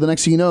and so the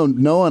next thing you know,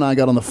 Noah and I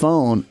got on the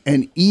phone,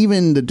 and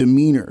even the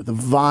demeanor, the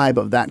vibe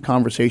of that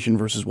conversation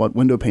versus what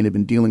Windowpane had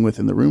been dealing with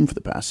in the room for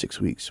the past 6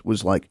 weeks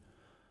was like,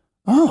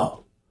 oh,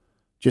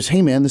 just,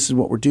 hey, man, this is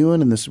what we're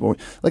doing, and this is what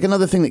like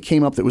another thing that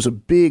came up that was a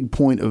big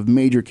point of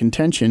major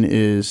contention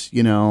is,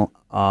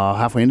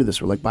 halfway into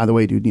this, we're like, by the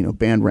way, dude,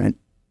 band rent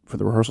for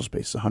the rehearsal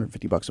space is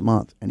 $150 a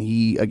month. And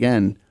he,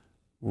 again,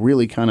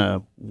 really kind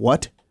of,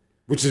 what?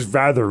 Which is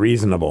rather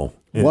reasonable.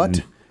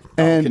 What?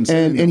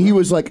 And he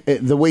was like,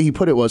 the way he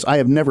put it was, I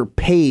have never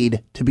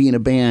paid to be in a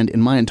band in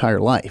my entire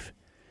life.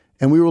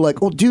 And we were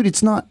like, oh, dude,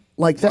 it's not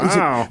like that.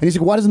 Wow. And he's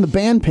like, why doesn't the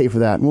band pay for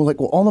that? And we're like,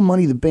 well, all the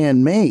money the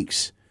band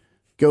makes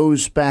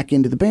goes back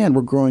into the band.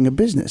 We're growing a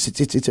business.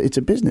 It's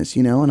a business,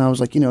 you know. And I was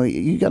like, you know,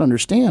 you got to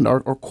understand our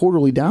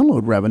quarterly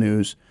download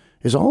revenues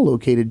is all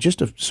located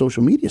just of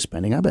social media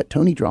spending. I bet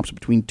Tony drops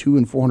between $200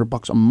 and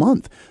 $400 a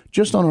month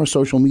just on our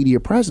social media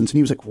presence. And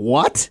he was like,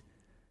 what?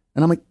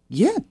 And I'm like,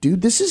 yeah,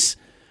 dude,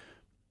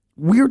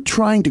 we're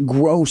trying to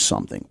grow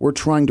something. We're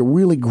trying to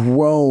really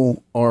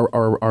grow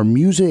our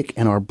music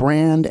and our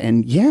brand.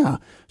 And yeah,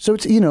 so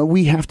it's, you know,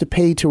 we have to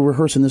pay to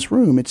rehearse in this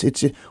room.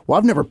 Well,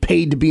 I've never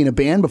paid to be in a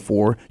band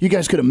before. You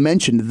guys could have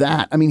mentioned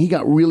that. I mean, he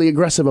got really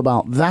aggressive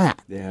about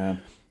that. Yeah.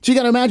 So you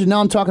got to imagine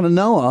now I'm talking to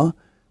Noah.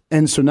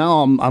 And so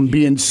now I'm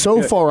being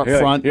so far up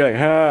front.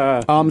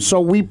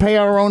 So we pay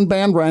our own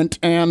band rent,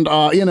 and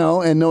you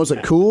know, and Noah's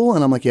like, cool,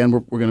 and I'm like, yeah, and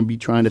we're going to be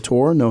trying to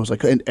tour. And Noah's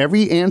like, and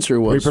every answer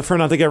was, we prefer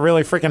not to get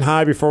really freaking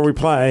high before we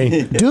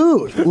play,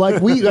 dude.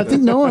 Like I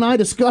think Noah and I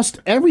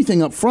discussed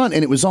everything up front,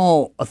 and it was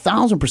all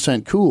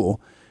 1,000% cool.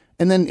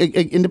 And then,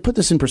 and to put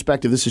this in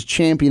perspective, this is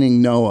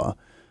championing Noah.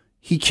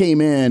 He came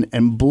in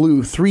and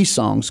blew 3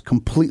 songs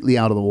completely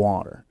out of the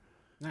water.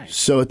 Nice.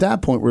 So at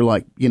that point, we're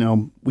like, you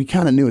know, we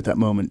kind of knew at that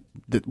moment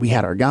that we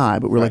had our guy,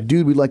 but we're like,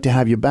 dude, we'd like to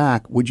have you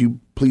back. Would you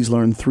please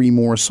learn 3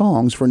 more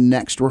songs for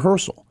next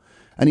rehearsal?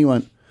 And he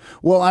went,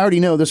 well, I already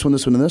know this one,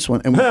 and this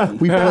one. And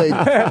we played.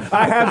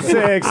 I have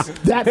 6.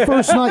 That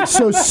first night.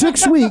 So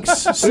 6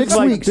 weeks. 6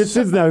 weeks. This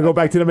is now go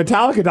back to the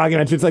Metallica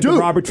documentary. It's like the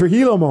Robert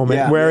Trujillo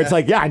moment where it's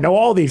like, yeah, I know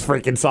all these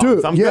freaking songs.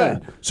 Dude, I'm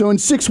good. So in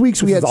 6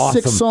 weeks, we had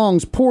awesome. 6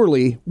 songs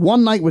poorly.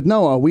 One night with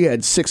Noah, we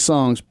had 6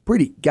 songs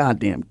pretty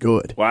goddamn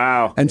good.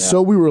 Wow. And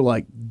so we were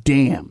like,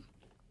 damn.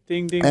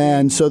 Ding, ding,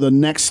 and so the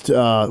next, it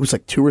was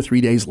like 2 or 3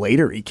 days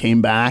later, he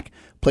came back,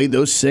 played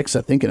those 6,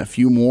 I think, and a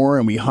few more,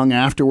 and we hung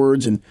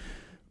afterwards. And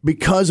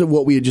because of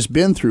what we had just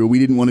been through, we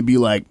didn't want to be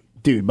like,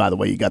 dude, by the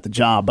way, you got the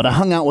job. But I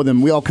hung out with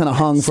him. We all kind of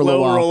hung for a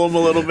little while. Roll him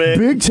a little bit.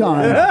 Big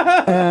time.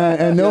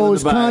 And Noah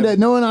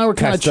and I were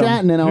kind of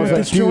chatting, and I was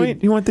like,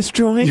 dude. You want this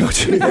joint? No,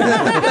 man,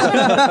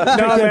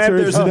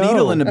 there's a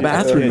needle in the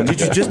bathroom. Did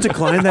you just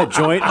decline that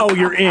joint? Oh,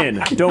 you're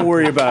in. Don't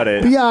worry about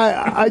it. But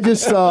yeah, I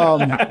just,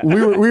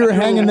 we were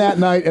hanging that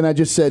night, and I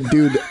just said,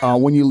 dude,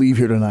 when you leave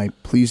here tonight,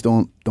 please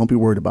don't be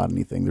worried about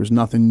anything. There's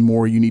nothing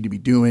more you need to be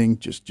doing.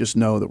 Just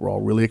know that we're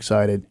all really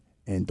excited,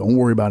 and don't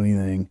worry about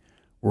anything.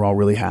 We're all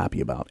really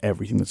happy about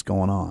everything that's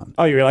going on.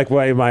 Oh, you're like,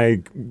 well,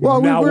 my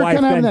now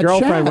wife, then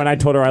girlfriend, when I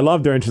told her I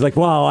loved her, and she's like,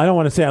 well, I don't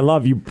want to say I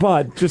love you,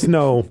 but just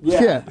know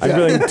I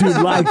really do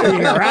like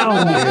being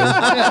around you.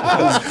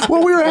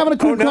 Well, we were having a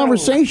cool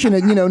conversation,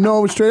 and, you know,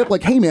 Noah was straight up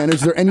like, hey, man, is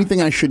there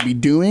anything I should be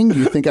doing? Do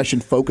you think I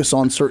should focus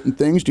on certain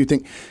things? Do you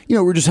think, you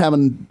know, we're just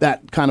having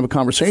that kind of a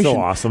conversation. So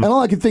awesome. And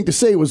all I could think to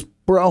say was,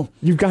 bro.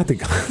 You've got the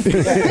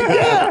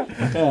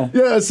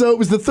Yeah, so it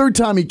was the 3rd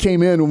time he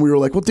came in, and we were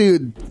like, well,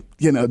 dude,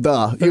 you know, do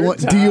you want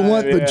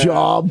the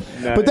job?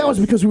 Nice. But that was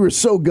because we were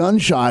so gun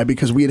shy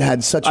because we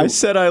had such I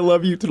said I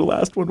love you to the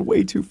last one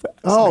way too fast.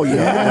 Oh,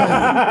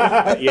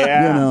 yeah.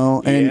 Yeah. You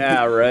know, and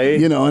yeah, right.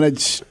 You know, and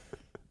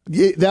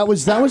that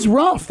was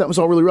rough. That was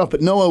all really rough.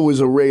 But Noah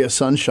was a ray of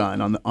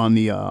sunshine on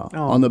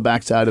the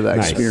backside of that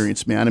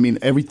experience, man. I mean,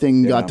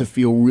 everything got to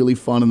feel really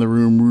fun in the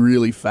room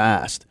really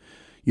fast,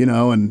 you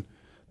know, and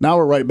now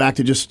we're right back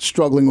to just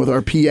struggling with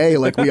our PA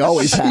like we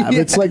always have.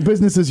 It's like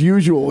business as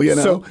usual, you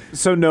know.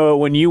 So Noah,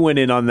 when you went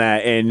in on that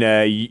and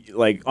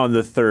like on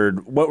the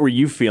 3rd, what were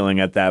you feeling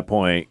at that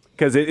point?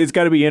 Because it's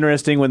got to be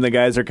interesting when the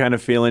guys are kind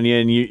of feeling you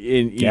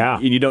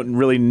and you don't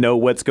really know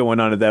what's going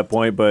on at that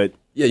point. But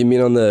yeah, you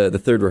mean on the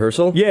 3rd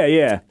rehearsal?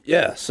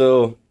 Yeah.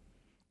 So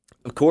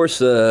of course,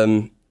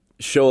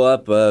 show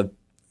up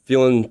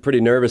feeling pretty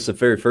nervous the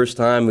very first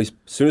time. As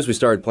soon as we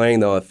started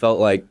playing, though, it felt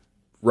right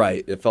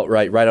right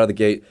out of the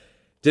gate.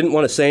 Didn't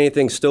want to say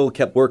anything, still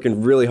kept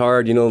working really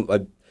hard. You know, I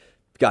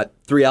got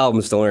 3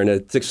 albums to learn,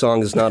 and 6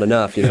 songs is not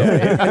enough, you know.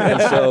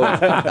 And so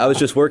I was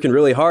just working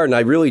really hard, and I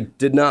really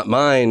did not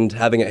mind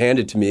having it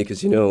handed to me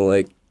because, you know,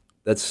 like,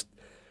 that's,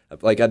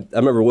 like, I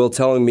remember Will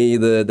telling me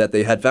that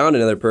they had found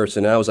another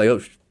person, and I was like,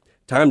 oh,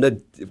 time to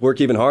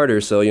work even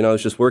harder. So, you know, I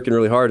was just working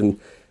really hard, and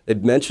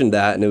they'd mentioned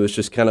that, and it was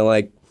just kind of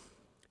like,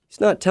 he's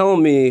not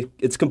telling me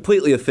it's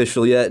completely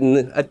official yet,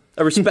 and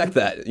I respect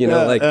that. You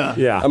know, I'm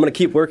going to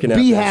keep working at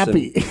this. Be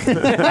happy.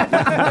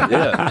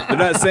 Yeah. They're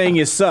not saying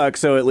you suck,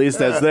 so at least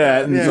that's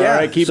that. And all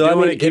right, keep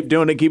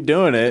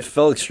doing it.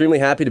 Felt extremely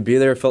happy to be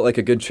there. Felt like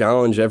a good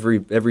challenge every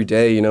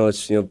day. You know,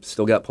 it's, you know,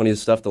 still got plenty of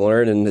stuff to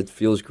learn, and it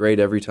feels great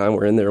every time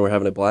we're in there and we're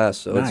having a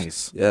blast. So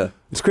nice.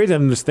 It's crazy.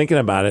 I'm just thinking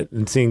about it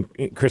and seeing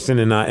Kristen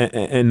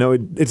and Noah.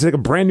 It's like a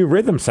brand new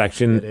rhythm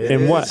section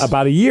in what,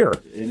 about a year?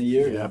 In a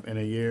year. Yep, in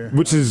a year.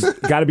 Which has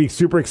got to be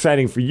super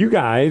exciting for you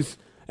guys.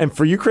 And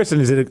for you,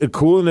 Kristen, is it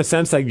cool in the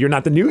sense like you're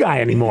not the new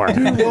guy anymore?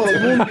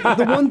 Well,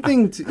 the one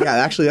thing,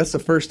 actually, that's the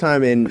first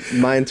time in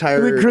my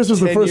entire. I think Chris was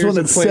the 10 first years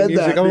one of that playing said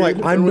music, that. I'm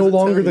like, I'm no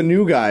longer the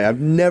new guy.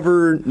 I've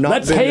never not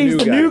Let's been haze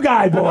the new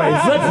guy, boys.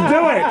 Let's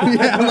do it.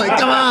 Yeah, I'm like,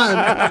 come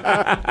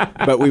on.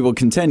 But we will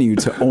continue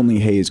to only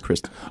haze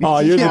Kristen. Oh,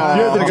 you're the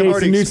I've Jason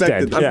already Newsted.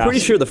 expected I'm pretty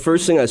sure the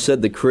first thing I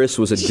said to Chris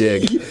was a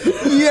dig.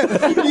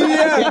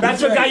 Yeah.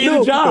 That's what got you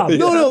the job.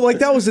 No, like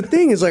that was the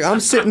thing. Is like I'm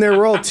sitting there,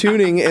 we're all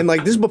tuning, and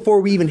like this is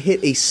before we even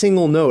hit a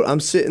single note. I'm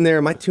sitting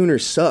there, my tuner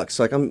sucks.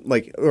 Like we're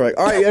like,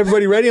 all right,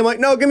 everybody ready? I'm like,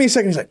 no, give me a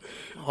second. He's like,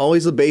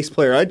 always the bass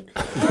player. I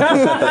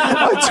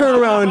turn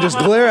around and just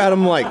glare at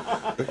him like,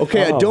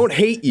 okay, I don't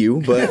hate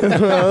you, but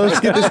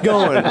let's get this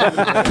going.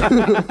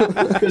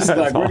 Chris is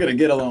like, we're gonna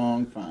get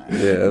along fine.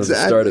 Yeah, that was the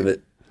start of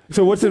it.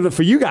 So what's it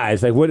for you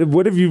guys? Like,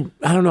 what have you?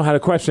 I don't know how to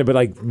question it, but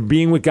like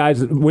being with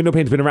guys,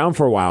 Windowpane's been around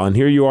for a while, and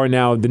here you are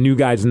now, the new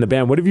guys in the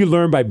band. What have you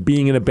learned by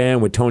being in a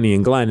band with Tony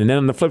and Glenn? And then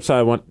on the flip side,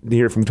 I want to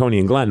hear from Tony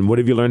and Glenn. What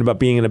have you learned about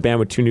being in a band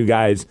with two new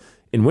guys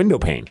in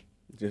Windowpane?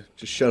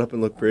 Just shut up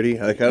and look pretty.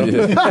 Like, I don't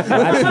know.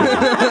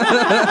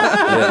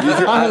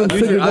 I haven't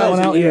figured that one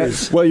out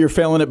yet. Well, you're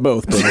failing at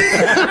both, bro.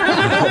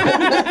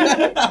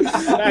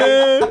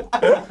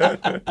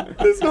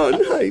 That's not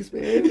nice,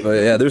 man.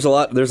 But yeah, there's a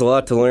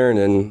lot to learn,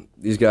 and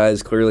these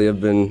guys clearly have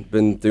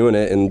been doing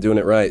it and doing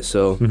it right.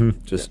 So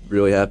just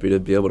really happy to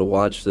be able to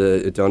watch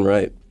it done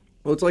right.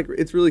 Well,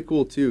 it's really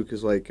cool too,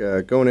 because like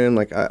going in,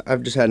 like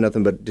I've just had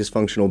nothing but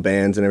dysfunctional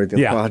bands and everything.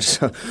 Yeah.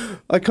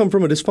 I come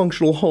from a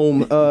dysfunctional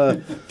home,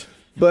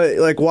 but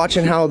like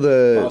watching how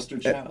the Foster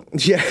child.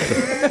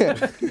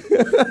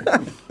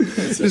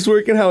 just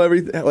working how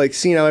everything, like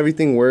seeing how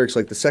everything works.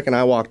 Like the second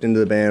I walked into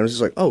the band, I was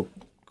just like, oh,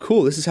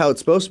 cool, this is how it's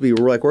supposed to be.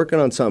 We're like working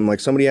on something.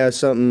 Like somebody has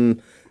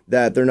something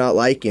that they're not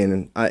liking,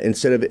 and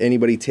instead of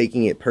anybody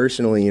taking it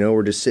personally,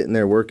 we're just sitting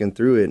there working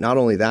through it. Not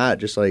only that,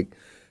 just like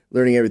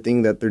learning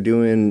everything that they're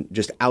doing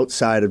just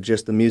outside of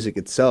just the music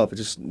itself.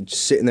 It's just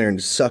sitting there and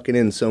just sucking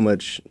in so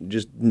much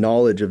just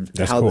knowledge of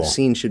That's how cool. the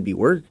scene should be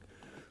worked,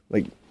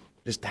 like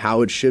just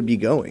how it should be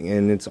going,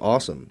 and it's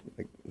awesome.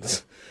 Like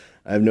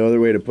I have no other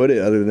way to put it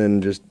other than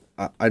just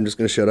I'm just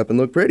gonna shut up and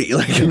look pretty.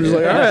 Like I'm just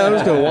like, all right, I'm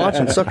just gonna watch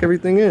and suck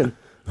everything in.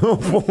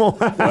 That's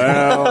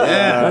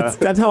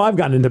how I've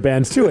gotten into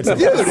bands too. It's Me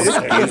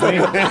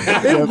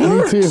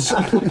too.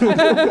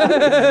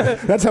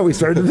 that's how we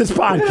started this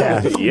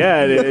podcast.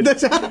 Yeah, dude.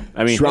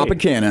 I mean, Drop hey, a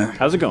canna.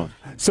 how's it going?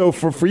 So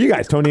for you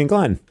guys, Tony and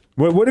Glenn,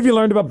 what have you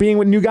learned about being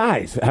with new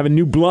guys, having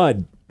new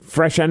blood,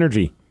 fresh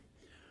energy?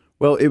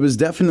 Well, it was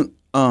definitely.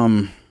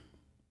 Well,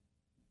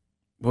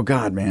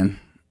 God, man,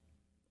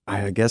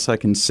 I guess I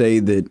can say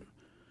that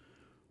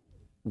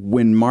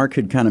when Mark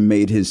had kind of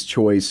made his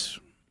choice,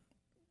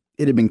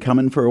 it had been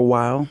coming for a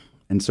while,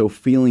 and so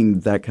feeling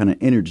that kind of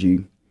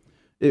energy.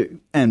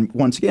 And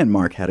once again,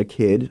 Mark had a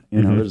kid.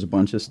 There's a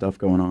bunch of stuff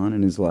going on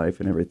in his life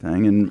and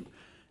everything,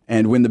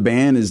 and when the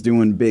band is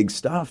doing big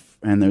stuff,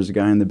 and there's a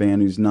guy in the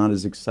band who's not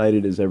as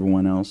excited as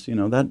everyone else,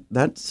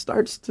 that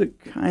starts to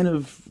kind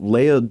of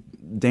lay a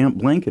damp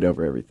blanket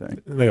over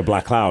everything. Like a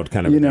black cloud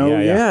kind of.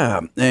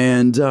 Yeah.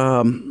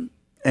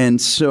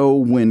 And so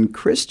when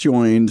Chris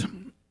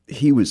joined,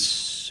 he was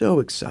so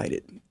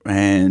excited,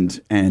 and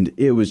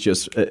it was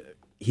just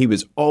he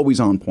was always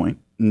on point.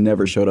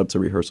 Never showed up to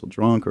rehearsal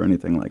drunk or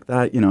anything like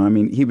that.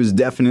 He was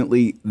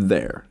definitely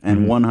there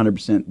and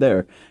 100%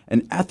 there.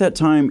 And at that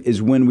time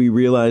is when we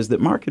realized that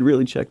Mark had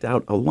really checked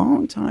out a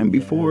long time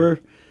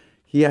before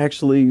he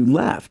actually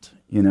left,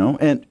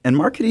 And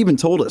Mark had even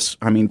told us,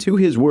 to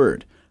his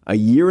word, a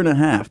year and a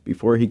half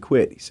before he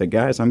quit, he said,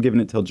 guys, I'm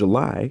giving it till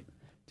July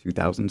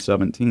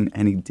 2017.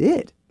 And he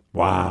did.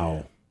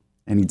 Wow.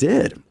 And he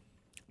did.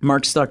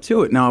 Mark stuck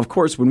to it. Now, of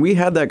course, when we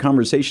had that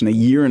conversation a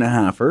year and a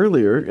half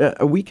earlier,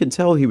 we could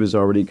tell he was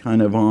already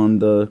kind of on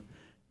the,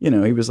 he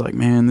was like,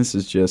 man, this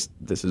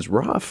is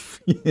rough.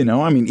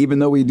 Even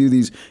though we do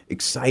these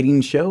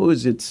exciting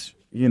shows, it's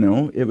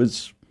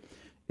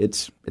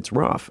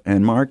rough.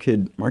 And Mark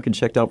had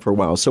checked out for a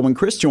while. So when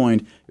Chris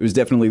joined, it was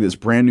definitely this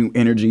brand new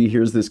energy.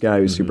 Here's this guy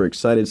who's super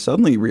excited.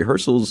 Suddenly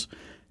rehearsals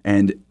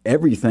and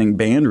everything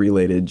band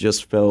related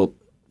just felt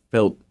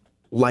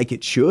like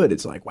it should.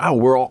 It's like, wow,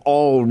 we're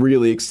all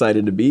really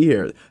excited to be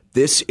here.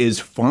 This is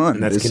fun.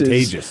 That's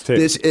contagious,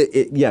 too.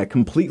 Yeah,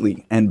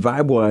 completely. And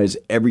vibe-wise,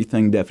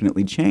 everything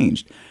definitely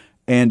changed.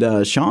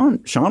 And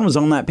Sean was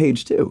on that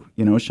page, too.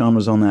 Sean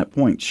was on that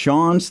point.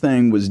 Sean's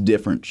thing was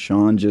different.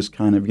 Sean just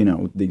kind of,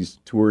 these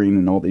touring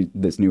and all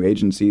this new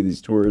agency, these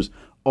tours,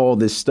 all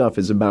this stuff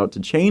is about to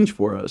change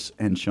for us.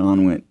 And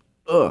Sean went,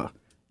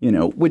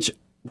 which,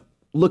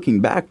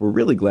 looking back, we're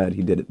really glad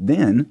he did it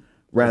then,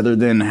 rather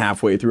than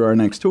halfway through our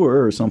next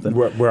tour or something.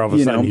 Where all of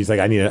a sudden he's like,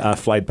 I need a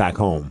flight back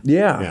home.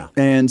 Yeah.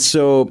 And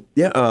so,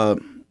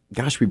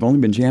 gosh, we've only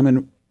been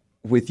jamming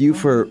with you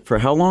for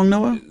how long,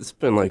 Noah? It's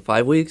been like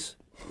 5 weeks.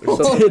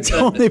 It's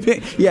only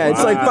been,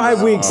 it's like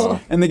 5 weeks,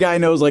 and the guy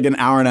knows like an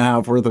hour and a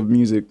half worth of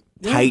music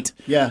tight.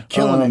 Yeah,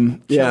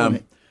 killing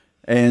it.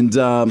 And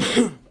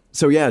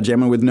so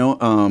jamming with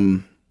Noah.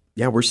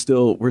 We're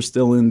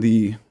still in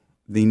the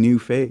the new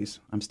phase.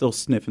 I'm still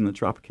sniffing the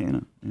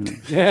Tropicana. You know?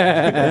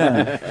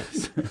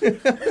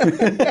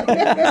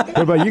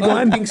 What about you,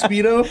 Glenn? Pink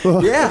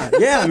Speedo.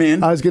 yeah,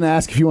 man. I was going to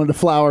ask if you wanted to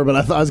flower, but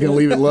I thought I was going to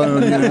leave it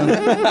alone. You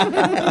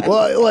know?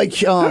 Well,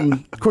 like,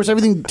 of course,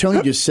 everything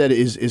Tony just said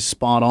is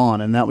spot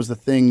on, and that was the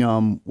thing.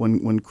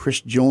 When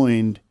Chris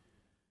joined,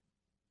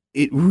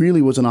 it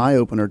really was an eye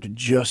opener to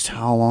just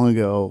how long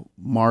ago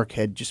Mark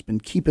had just been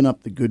keeping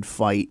up the good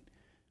fight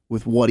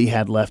with what he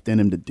had left in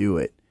him to do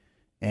it.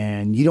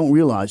 And you don't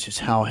realize just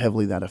how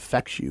heavily that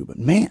affects you. But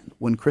man,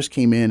 when Chris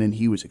came in and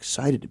he was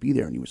excited to be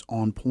there and he was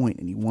on point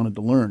and he wanted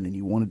to learn and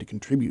he wanted to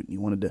contribute and he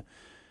wanted to,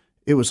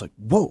 it was like,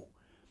 whoa.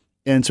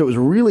 And so it was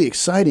really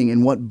exciting.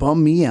 And what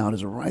bummed me out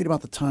is right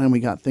about the time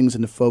we got things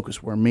into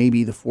focus where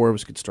maybe the four of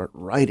us could start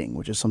writing,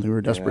 which is something we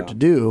were desperate to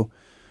do,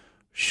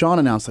 Sean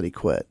announced that he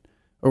quit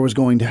or was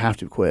going to have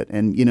to quit.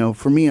 And, you know,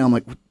 for me, I'm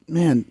like,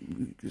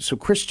 man, so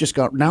Chris just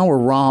got, now we're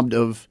robbed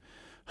of,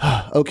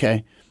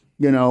 okay,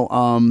 you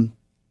know,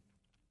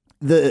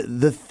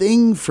 the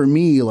thing for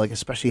me, like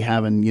especially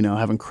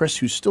having Chris,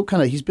 who's still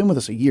kind of, he's been with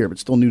us a year, but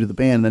still new to the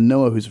band, and then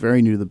Noah, who's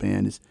very new to the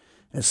band, is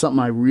something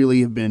I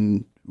really have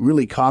been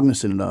really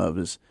cognizant of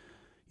is,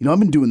 you know, I've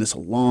been doing this a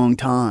long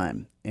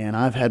time, and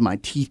I've had my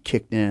teeth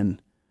kicked in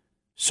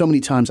so many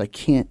times I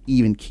can't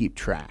even keep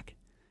track.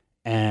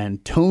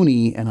 And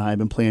Tony and I have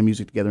been playing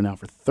music together now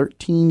for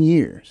 13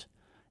 years,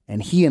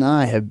 and he and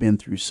I have been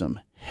through some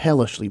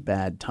hellishly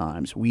bad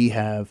times. We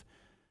have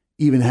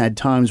even had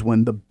times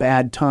when the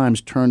bad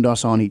times turned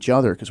us on each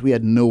other because we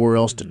had nowhere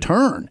else to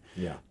turn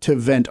to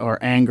vent our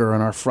anger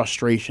and our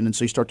frustration. And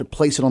so you start to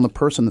place it on the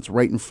person that's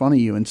right in front of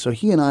you. And so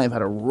he and I have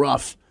had a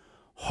rough,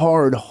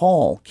 hard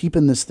haul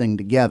keeping this thing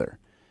together.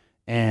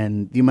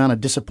 And the amount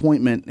of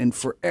disappointment, and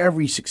for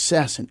every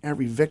success and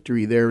every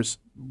victory, there's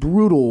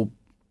brutal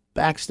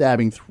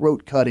backstabbing,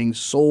 throat-cutting,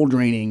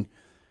 soul-draining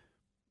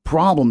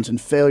problems and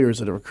failures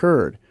that have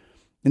occurred.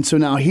 And so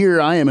now here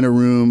I am in a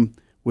room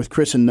with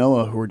Chris and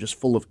Noah who are just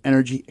full of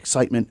energy,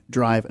 excitement,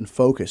 drive, and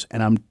focus.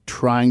 And I'm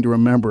trying to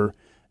remember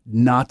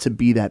not to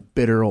be that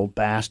bitter old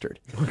bastard.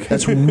 Okay.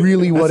 That's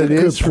really what it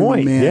is for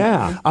me, man.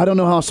 Yeah. I don't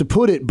know how else to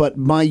put it, but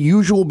my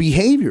usual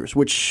behaviors,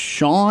 which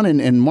Sean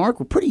and Mark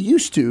were pretty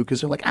used to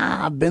because they're like,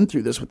 I've been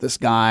through this with this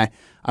guy.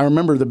 I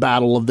remember the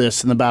battle of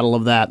this and the battle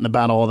of that and the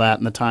battle of that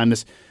and the time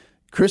this.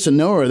 Chris and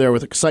Noah are there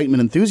with excitement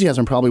and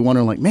enthusiasm, probably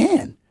wondering like,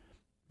 man,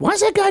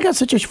 why's that guy got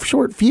such a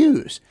short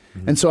fuse?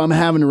 Mm-hmm. And so I'm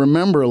having to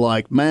remember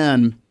like,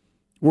 man,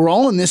 we're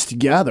all in this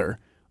together.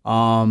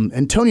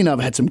 And Tony and I have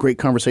had some great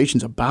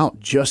conversations about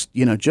just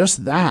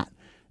that.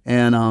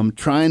 And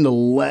trying to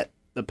let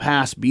the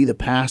past be the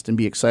past and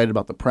be excited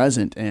about the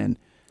present. And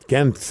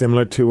again,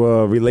 similar to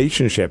a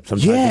relationship.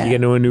 Sometimes when you get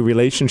into a new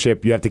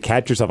relationship, you have to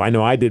catch yourself. I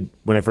know I did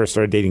when I first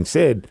started dating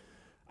Sid.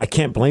 I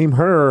can't blame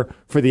her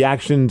for the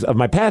actions of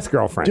my past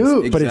girlfriends.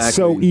 Dude, but it's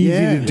so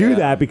easy to do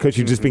that because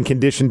you've just been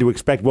conditioned to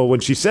expect, well,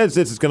 when she says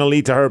this, it's going to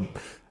lead to her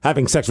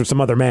having sex with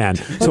some other man.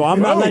 So I'm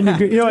not letting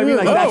you know what I mean?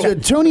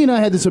 Like Tony and I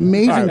had this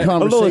amazing conversation.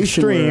 A little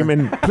extreme,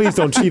 and please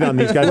don't cheat on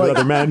these guys with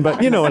other men,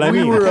 but you know what I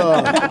mean. We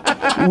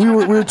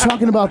were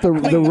talking about the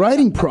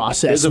writing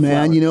process,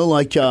 man. You know,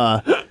 like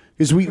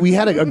because we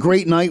had a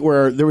great night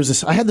where there was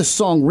this. I had this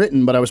song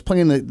written, but I was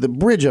playing the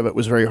bridge of it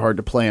was very hard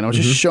to play, and I was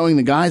just showing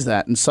the guys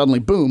that, and suddenly,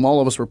 boom,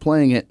 all of us were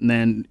playing it, and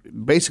then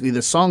basically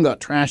the song got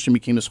trashed and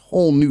became this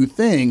whole new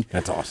thing.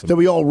 That's awesome. That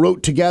we all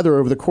wrote together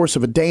over the course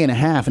of a day and a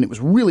half, and it was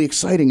really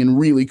exciting and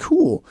really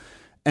cool,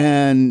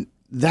 and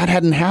that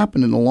hadn't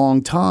happened in a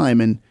long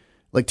time, and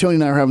like Tony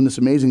and I were having this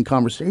amazing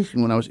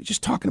conversation when I was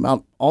just talking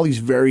about all these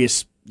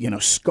various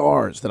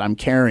scars that I'm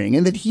carrying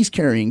and that he's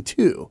carrying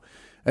too.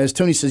 As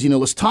Tony says,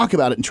 let's talk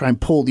about it and try and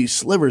pull these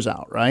slivers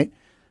out, right?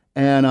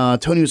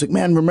 And Tony was like,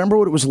 man, remember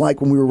what it was like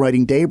when we were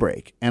writing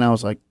Daybreak? And I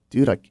was like,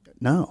 dude,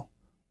 no,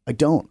 I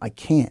don't. I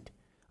can't.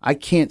 I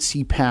can't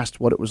see past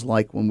what it was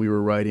like when we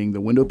were writing the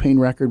Windowpane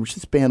record, which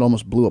this band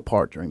almost blew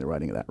apart during the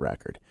writing of that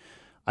record.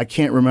 I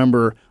can't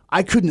remember.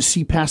 I couldn't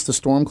see past the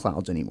storm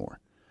clouds anymore.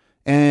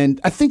 And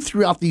I think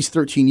throughout these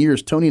 13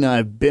 years, Tony and I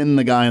have been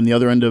the guy on the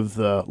other end of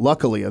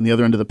luckily, on the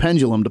other end of the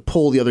pendulum to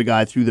pull the other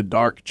guy through the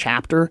dark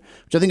chapter,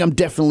 which I think I'm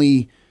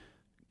definitely,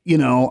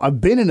 I've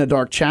been in a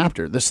dark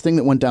chapter. This thing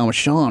that went down with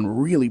Sean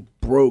really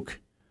broke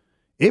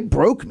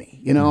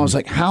me. I was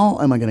like, how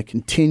am I going to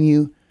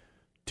continue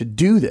to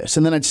do this?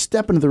 And then I'd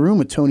step into the room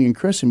with Tony and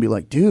Chris and be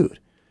like,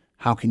 dude,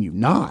 how can you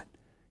not?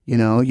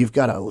 You've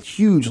got a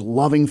huge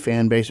loving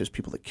fan base. There's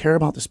people that care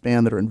about this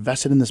band, that are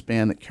invested in this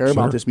band, that care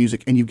about this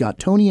music. And you've got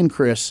Tony and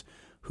Chris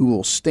who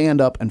will stand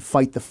up and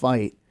fight the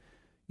fight,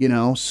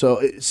 So,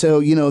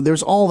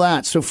 there's all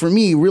that. So for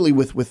me, really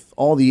with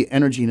all the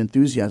energy and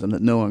enthusiasm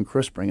that Noah and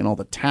Chris bring and all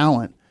the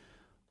talent,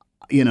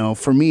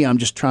 for me, I'm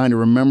just trying to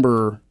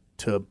remember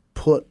to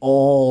put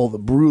all the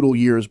brutal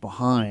years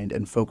behind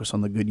and focus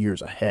on the good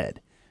years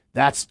ahead.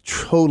 That's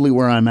totally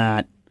where I'm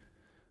at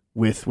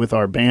with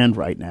our band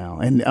right now.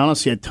 And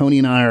honestly, Tony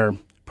and I are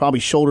probably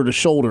shoulder to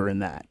shoulder in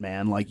that,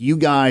 man. Like you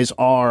guys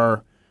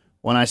are,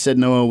 when I said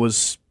Noah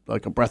was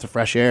like a breath of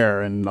fresh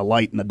air and a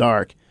light in the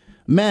dark,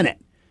 meant it.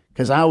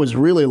 Because I was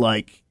really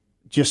like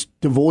just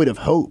devoid of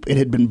hope. It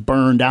had been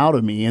burned out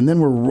of me. And then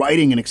we're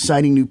writing an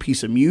exciting new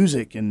piece of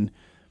music. And,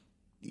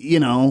 you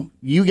know,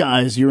 you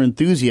guys, your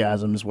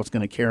enthusiasm is what's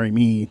going to carry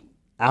me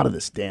out of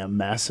this damn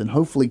mess and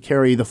hopefully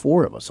carry the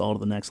four of us all to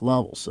the next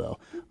level. So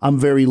I'm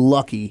very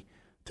lucky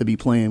to be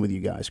playing with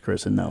you guys,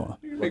 Chris and Noah.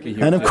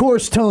 And of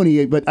course,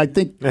 Tony, but I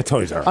think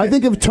Tony's all right. I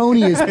think of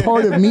Tony as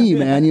part of me,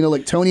 man. You know,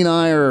 like Tony and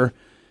I are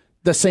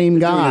the same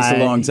guy. Doing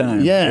this a long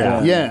time.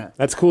 Yeah.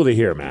 That's cool to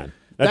hear, man.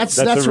 That's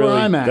a where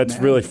I'm at, That's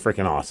man. really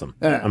freaking awesome.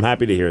 Yeah. I'm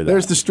happy to hear that.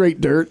 There's the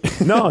straight dirt.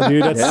 No,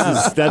 dude,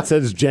 that's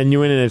as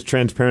genuine and as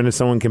transparent as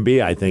someone can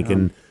be, I think.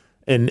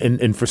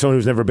 And for someone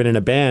who's never been in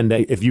a band,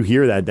 if you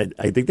hear that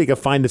I think they can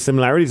find the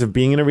similarities of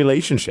being in a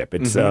relationship.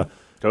 It's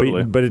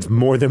Totally. but it's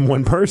more than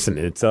one person.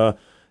 It's a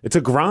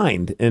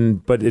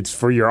grind, but it's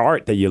for your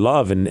art that you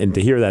love, and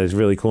to hear that is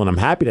really cool. And I'm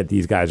happy that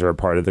these guys are a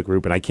part of the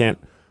group, and I can't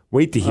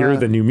wait to hear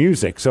the new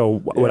music. So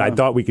what I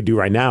thought we could do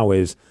right now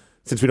is,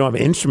 since we don't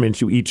have instruments,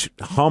 you each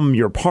hum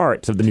your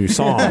parts of the new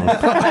song. I'm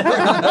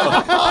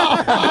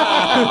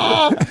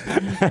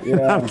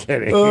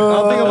kidding.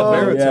 I'll think of a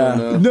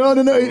baritone now.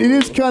 No. It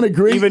is kind of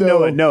great. Even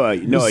though. Noah,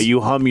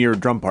 you hum your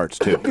drum parts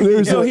too.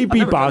 There's He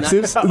beatboxes.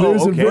 There's a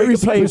okay. very You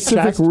can play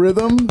specific chest.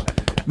 rhythm.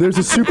 There's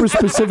a super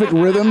specific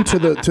rhythm to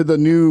the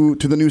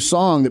new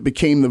song that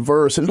became the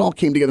verse, and it all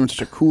came together in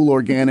such a cool,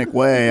 organic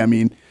way. I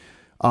mean,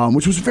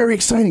 which was very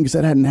exciting because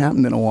that hadn't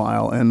happened in a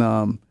while,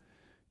 and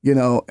you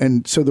know,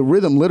 and so the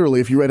rhythm literally,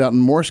 if you write out in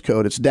Morse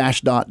code, it's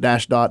dash dot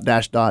dash dot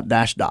dash dot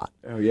dash dot.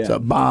 Oh yeah. So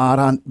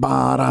ba-dun,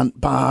 ba-dun,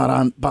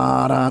 ba-dun,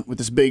 ba-dun, with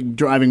this big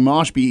driving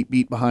mosh beat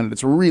behind it.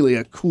 It's really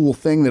a cool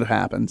thing that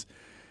happens.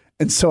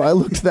 And so I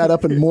looked that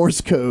up in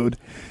Morse code,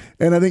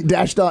 and I think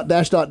dash dot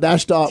dash dot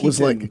dash dot was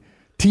like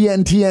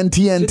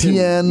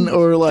TN,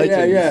 or like,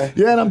 Yeah.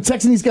 And I'm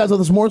texting these guys all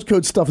this Morse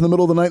code stuff in the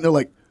middle of the night, and they're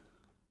like,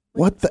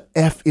 what the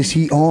F is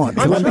he on?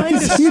 I'm trying to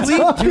sleep, dude.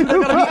 I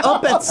gotta be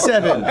up at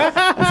 7.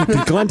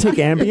 Did Glenn take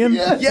Ambien?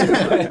 Yeah,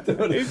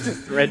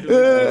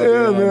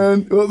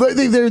 man. Well,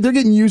 they're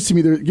getting used to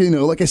me. They're, you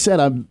know, like I said,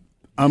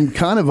 I'm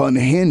kind of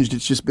unhinged.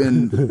 It's just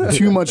been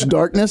too much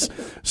darkness.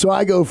 So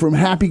I go from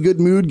happy,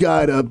 good mood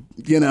guy to,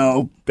 you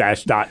know,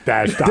 Dash dot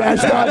dash dot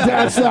dash dot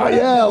dash dot.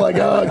 Yeah, like,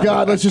 oh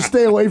God, let's just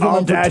stay away from All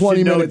him for dash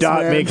 20 and no minutes.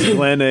 dot man. makes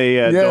Glenn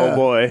a dull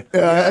boy.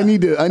 Yeah, I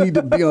need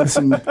to be on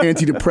some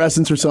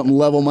antidepressants or something.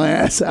 Level my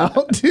ass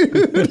out,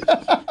 dude.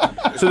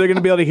 So they're going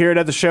to be able to hear it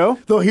at the show?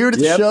 They'll hear it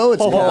at the show.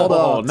 It's called.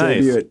 Oh,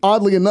 nice.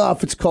 Oddly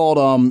enough, it's called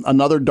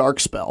Another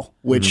Dark Spell,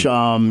 which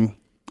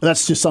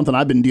that's just something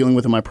I've been dealing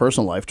with in my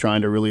personal life,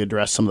 trying to really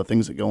address some of the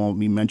things that go on with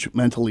me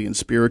mentally and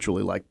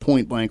spiritually, like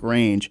point blank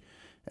range.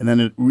 And then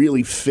it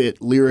really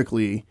fit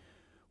lyrically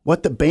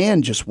what the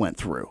band just went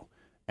through.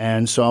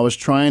 And so I was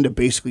trying to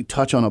basically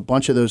touch on a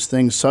bunch of those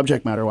things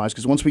subject matter wise,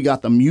 because once we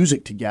got the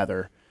music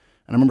together,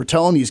 and I remember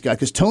telling these guys,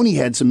 because Tony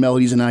had some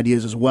melodies and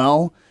ideas as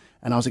well.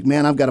 And I was like,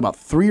 man, I've got about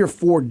 3 or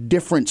 4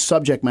 different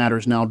subject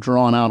matters now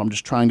drawn out. I'm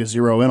just trying to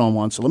zero in on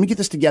one. So let me get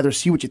this together,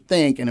 see what you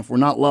think. And if we're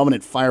not loving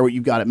it, fire what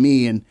you got at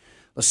me, and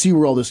let's see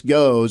where all this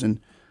goes. And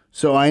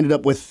so I ended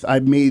up with, I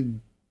made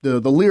the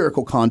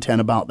lyrical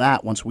content about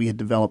that once we had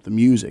developed the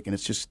music. And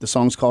it's just, the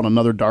song's called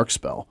Another Dark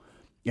Spell.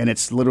 And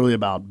it's literally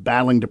about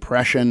battling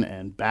depression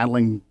and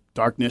battling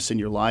darkness in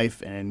your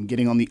life and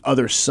getting on the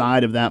other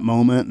side of that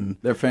moment. And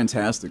They're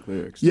fantastic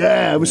lyrics.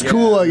 yeah, it was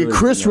cool. Like,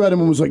 Chris read them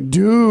and was like,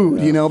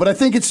 dude, you know. But I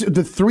think it's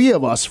the three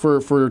of us,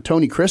 for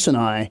Tony, Chris, and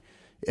I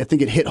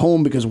think it hit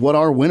home because what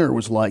our winter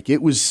was like.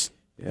 It was,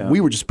 we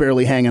were just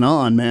barely hanging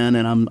on, man.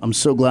 And I'm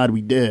so glad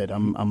we did.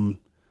 I'm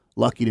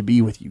lucky to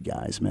be with you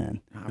guys, man.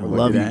 I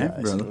love you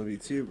guys. Love you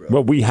too, bro.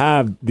 Well, we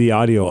have the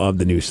audio of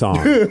the new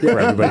song for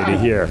everybody to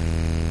hear.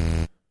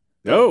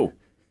 Oh.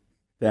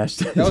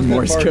 Dash was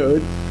Morse my part.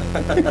 code.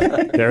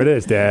 There it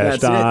is. Dash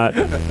That's dot.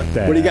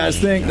 Dash, What do you guys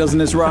think? Doesn't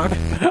this rock?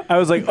 I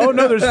was like, oh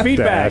no, there's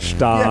feedback. Dash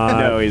dot.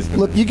 No, he's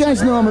Look, you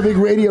guys know I'm a big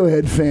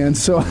Radiohead fan,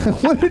 so I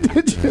wanted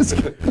to just.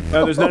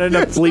 no, there's not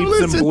enough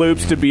bleeps and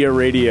bloops to be a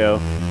radio.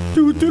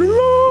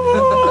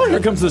 Here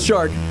comes the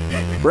shark.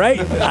 Right?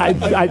 I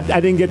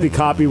didn't get the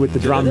copy with the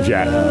drums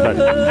yet,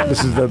 but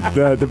this is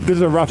this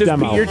is a rough Just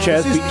demo. beat your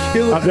chest.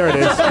 Oh, there it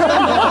is.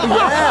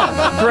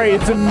 Great,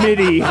 it's a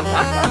MIDI.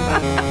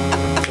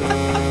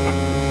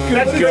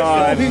 Good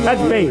God.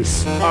 That's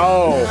bass.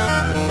 Oh.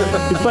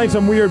 He's playing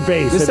some weird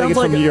bass. This I think sounds it's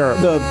like from Europe.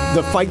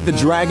 the Fight the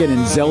Dragon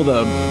in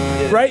Zelda.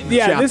 Right?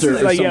 Yeah, this Chapter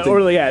is or like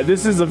something.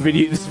 this is a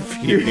video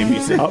game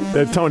music.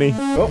 Oh, Tony.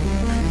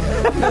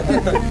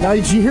 Now,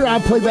 did you hear I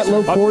played that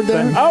low chord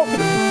there? Oh,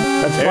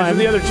 That's there's fine.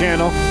 the other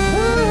channel.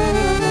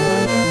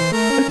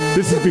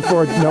 This is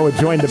before Noah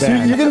joined the So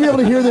band. you're going to be able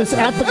to hear this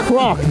at the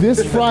Croc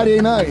this Friday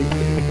night.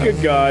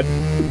 Good God.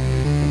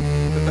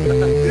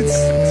 It's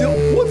still,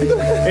 what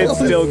the hell? It's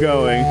still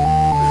going.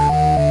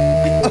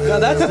 No,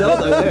 that's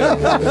Zelda there.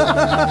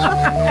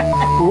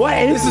 What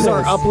is This is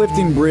our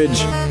uplifting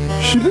bridge.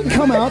 Should we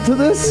come out to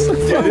this?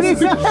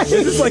 This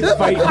is like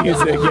fight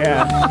music,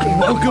 yeah.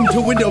 Welcome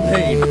to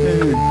Windowpane.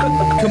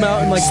 Come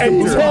out and like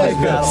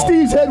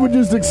Steve's head would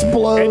just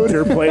explode.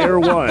 Enter player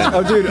one.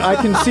 Oh, dude, I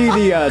can see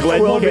the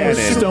Glenn 12-inch Buchanan.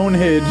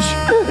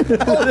 Stonehenge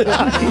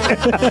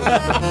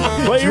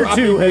Player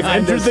 2 has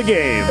entered the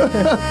game.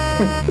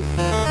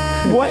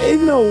 What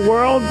in the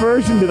world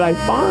version did I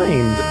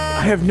find?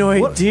 I have no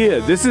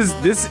idea.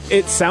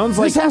 It sounds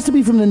like This has to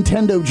be from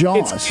Nintendo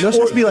Jaws. No, it's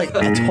supposed to be like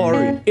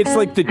Atari. it's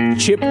like the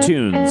chip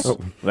tunes.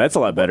 That's a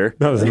lot better.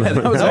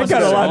 That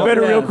Got a lot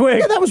better real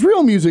quick. Yeah, that was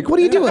real music. What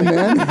are you doing,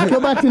 man? Go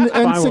back to N64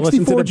 Fine, we'll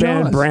listen to the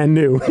Jaws. band brand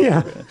new.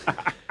 Yeah.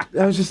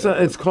 That was just,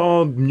 it's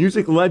called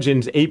Music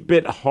Legends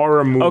 8-Bit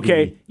Horror Movie.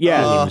 Okay,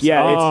 yeah, it's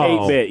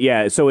 8-bit,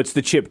 yeah. So it's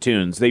the chip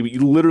tunes. They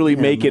literally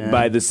make it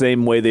by the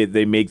same way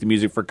they make the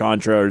music for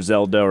Contra or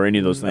Zelda or any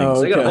of those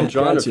things. They got a whole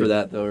genre for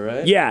that, though,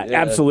 right? Yeah,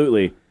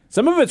 absolutely.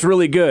 Some of it's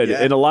really good,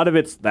 and a lot of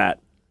it's that.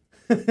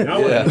 There's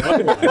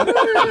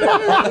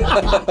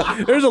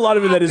a lot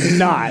of it that is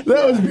not.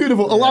 That was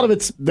beautiful. A lot of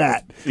it's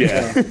that.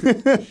 Yeah.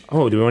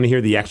 Oh, do we want to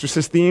hear the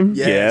Exorcist theme?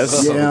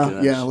 Yes.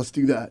 Yeah, let's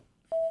do that.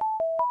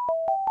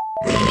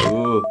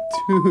 Ooh.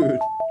 Dude.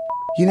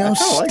 You know,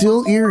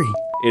 still eerie.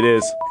 It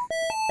is.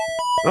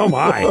 Oh,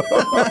 my.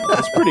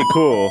 It's pretty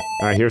cool.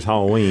 All right, here's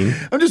Halloween.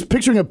 I'm just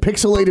picturing a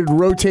pixelated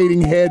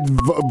rotating head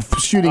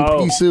shooting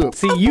pea soup.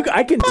 See,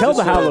 I can tell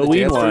the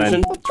Halloween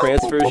one.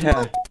 Transfers.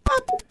 Yeah.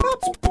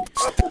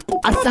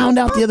 I found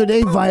out the other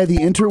day via the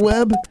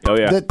interweb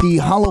that the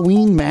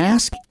Halloween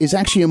mask is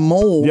actually a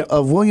mold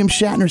of William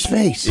Shatner's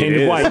face.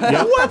 Painted white.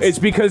 Yep. It's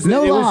because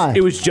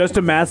it was just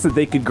a mask that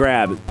they could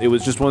grab. It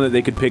was just one that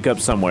they could pick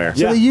up somewhere.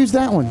 So they used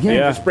that one.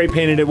 Yeah. Spray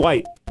painted it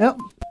white. Yep.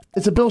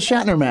 It's a Bill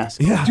Shatner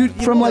mask. Yeah. Dude,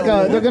 from like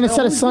they're going to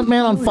set a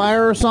stuntman on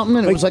fire or something,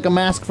 and it was like a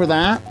mask for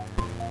that.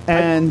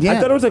 And I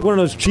thought it was like one of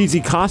those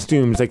cheesy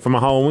costumes, like from a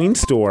Halloween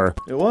store.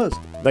 It was.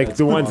 Like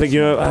the ones that,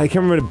 I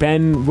can't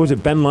remember was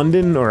it Ben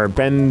London or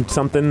Ben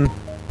something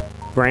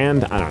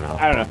brand? I don't know.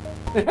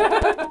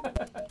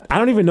 I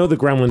don't even know the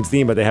Gremlins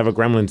theme, but they have a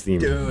Gremlins theme.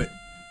 Dude.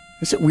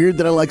 Is it weird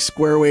that I like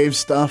square wave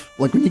stuff?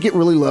 Like when you get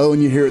really low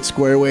and you hear it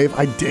square wave,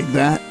 I dig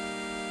that.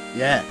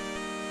 Yeah.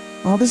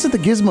 Oh, this is the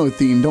Gizmo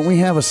theme. Don't we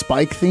have a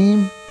Spike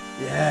theme?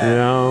 Yeah.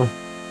 No,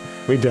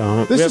 we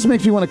don't. This just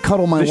makes me want to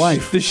cuddle my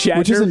wife, the Shatner,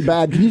 which isn't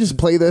bad. Can you just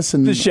play this?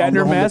 And the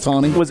Shatner mask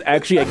Tawny? was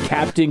actually a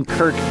Captain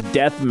Kirk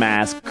death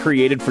mask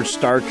created for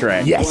Star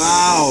Trek. Yes.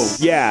 Wow.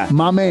 Yeah.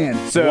 My man.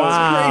 So,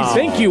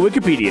 thank you,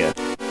 Wikipedia.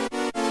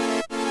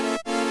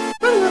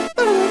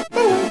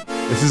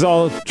 This is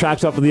all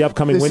tracked up with the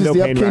upcoming This is the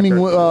Windowpane upcoming,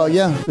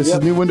 record. this is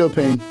new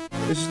Windowpane.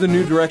 This is the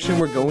new direction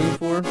we're going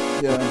for.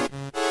 Yeah.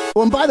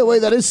 Well, and by the way,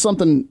 that is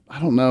something, I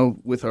don't know,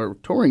 with our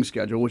touring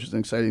schedule, which is an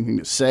exciting thing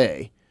to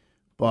say,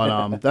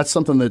 but that's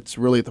something that's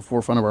really at the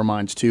forefront of our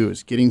minds, too,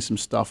 is getting some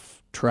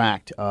stuff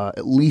tracked,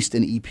 at least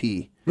an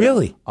EP.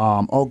 Really?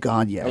 Oh,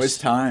 God, yes. Oh, it's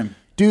time.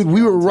 Dude,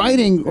 we were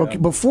writing,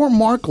 before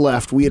Mark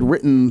left, we had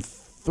written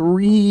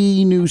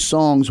 3 new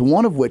songs,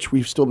 one of which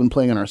we've still been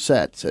playing on our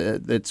sets.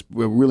 That's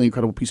a really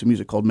incredible piece of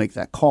music called Make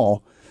That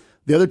Call.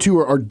 The other 2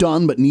 are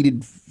done but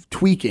needed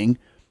tweaking.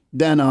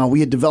 Then we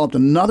had developed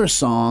another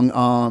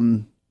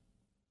song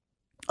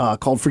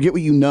called Forget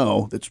What You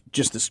Know. That's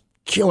just this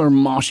killer,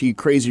 moshy,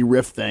 crazy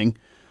riff thing.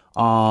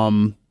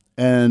 And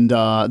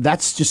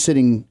that's just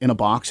sitting in a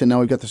box. And now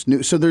we've got this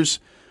new. So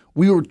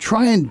we were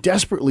trying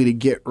desperately to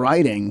get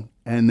writing.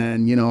 And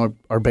then,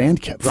 our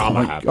band kept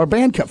falling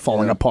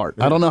apart.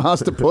 I don't know how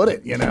else to put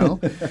it,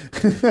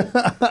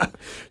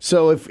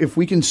 So if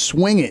we can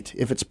swing it,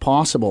 if it's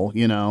possible,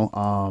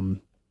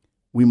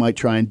 we might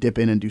try and dip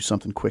in and do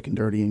something quick and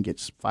dirty and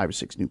get 5 or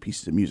 6 new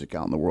pieces of music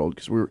out in the world,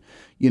 because we're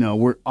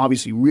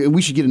obviously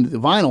we should get into the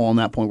vinyl on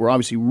that point. We're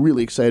obviously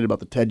really excited about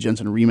the Ted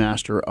Jensen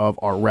remaster of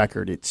our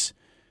record. It's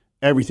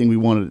everything we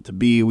wanted it to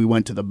be. We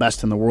went to the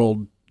best in the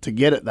world to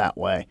get it that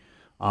way.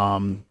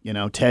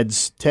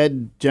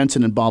 Ted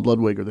Jensen and Bob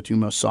Ludwig are the 2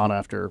 most sought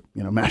after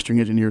mastering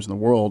engineers in the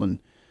world, and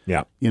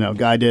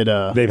guy did.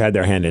 They've had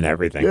their hand in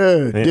everything.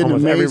 Yeah, did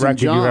almost every record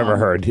job. you've ever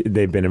heard,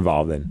 they've been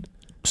involved in.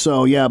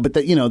 So but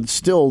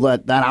still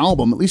that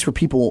album, at least for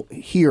people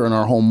here in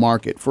our home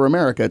market, for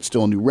America, it's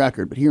still a new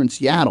record. But here in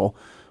Seattle,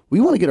 we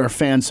want to get our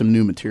fans some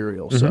new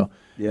material. Mm-hmm. So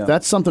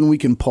that's something we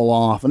can pull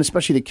off, and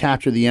especially to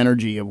capture the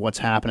energy of what's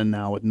happening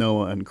now with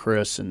Noah and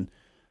Chris, and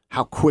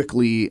how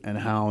quickly and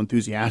how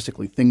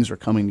enthusiastically things are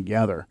coming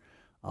together.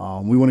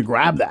 We want to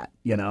grab that.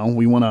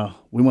 We want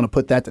to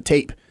put that to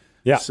tape.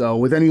 Yeah. So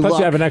with any Plus luck,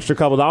 you have an extra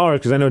couple $,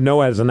 because I know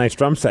Noah has a nice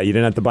drum set. You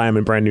didn't have to buy him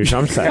a brand new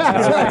drum set.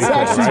 That's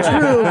actually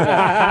true.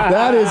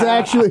 That is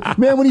actually,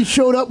 man, when he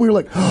showed up, we were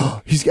like,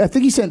 I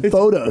think he sent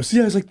photos.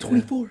 Yeah, it's like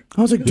 24.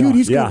 I was like, dude,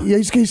 he's got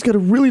a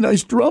really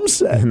nice drum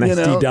set. Nice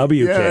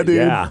DW kit, dude.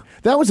 yeah.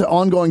 That was an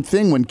ongoing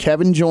thing. When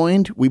Kevin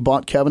joined, we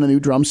bought Kevin a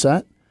new drum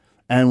set.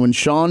 And when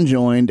Sean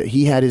joined,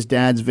 he had his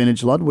dad's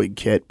vintage Ludwig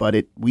kit, but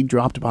we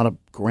dropped about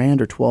 $1,000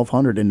 or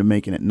 $1,200 into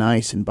making it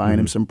nice and buying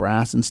him some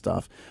brass and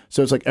stuff.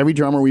 So it's like every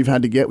drummer we've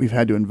had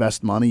to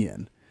invest money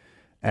in.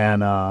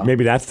 And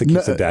maybe that's the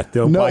kiss of death.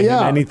 They'll buy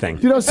him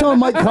anything. I was telling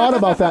Mike Cotta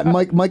about that. And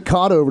Mike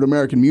Cotta over at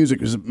American Music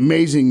is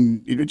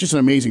amazing. Just an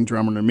amazing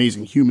drummer, an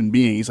amazing human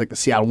being. He's like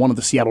one of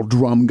the Seattle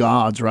drum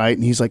gods, right?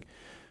 And he's like,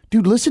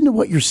 dude, listen to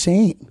what you're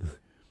saying.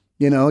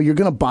 You know, you're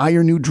going to buy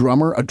your new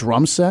drummer a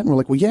drum set? And we're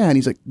like, well, yeah. And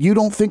he's like, you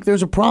don't think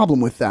there's a problem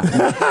with that?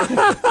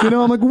 You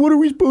know, I'm like, what are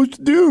we supposed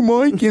to do,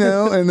 Mike? You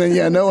know, and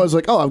then, Noah's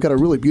like, oh, I've got a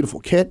really beautiful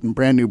kit and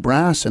brand new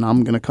brass, and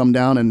I'm going to come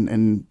down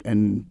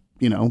and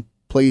you know,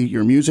 play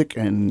your music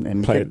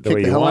and kick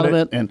the hell out of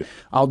it. And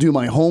I'll do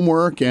my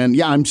homework. And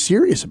yeah, I'm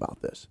serious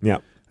about this. Yeah.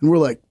 And we're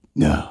like,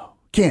 no.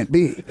 Can't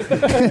be.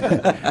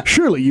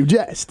 Surely you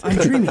jest. I'm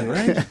dreaming,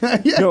 right?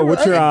 Yeah, No,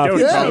 what's your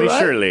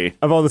Surely.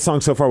 of all the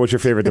songs so far? What's your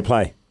favorite to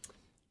play?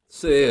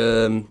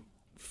 Say,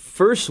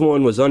 first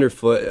one was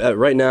Underfoot.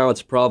 Right now,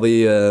 it's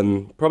probably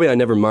I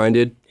Never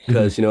Minded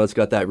because it's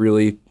got that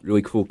really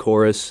really cool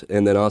chorus,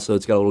 and then also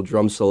it's got a little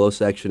drum solo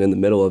section in the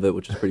middle of it,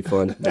 which is pretty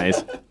fun.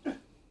 Nice.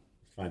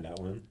 Find that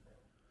one.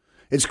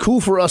 It's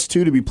cool for us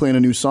too to be playing a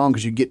new song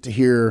because you get to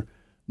hear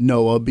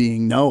Noah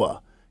being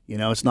Noah. You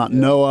know, it's not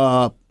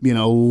Noah,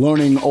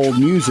 learning old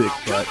music,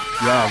 but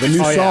yeah, the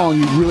new song,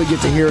 you really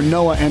get to hear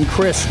Noah and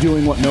Chris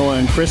doing what Noah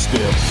and Chris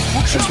do.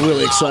 It's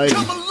really exciting.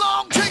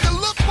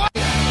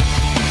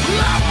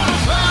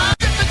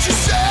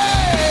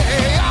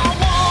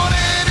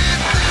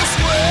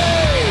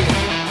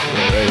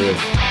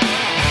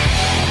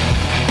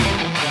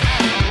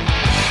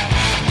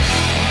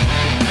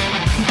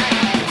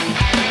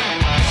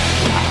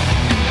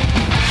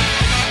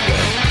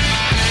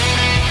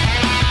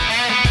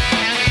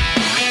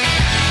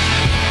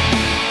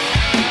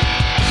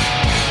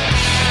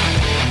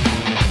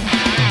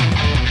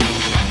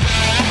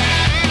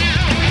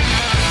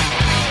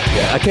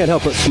 I can't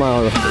help but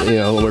smile,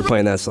 when we're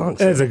playing that song.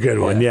 So. It's a good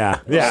one, yeah.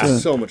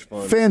 So much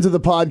fun. Fans of the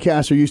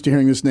podcast are used to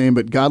hearing this name,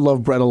 but God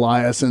love Brett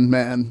Eliason,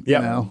 man.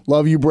 Yep.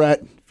 Love you,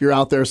 Brett. If you're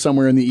out there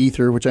somewhere in the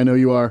ether, which I know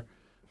you are.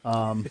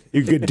 You're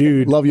a good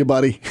dude. Love you,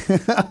 buddy.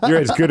 You're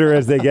as gooder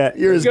as they get.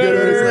 You're as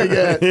gooder as they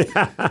get.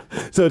 Yeah.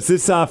 So it's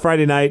this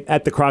Friday night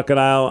at the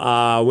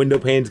Crocodile.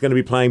 Windowpane's going to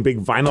be playing, big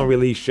vinyl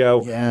release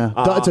show. Yeah.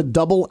 It's a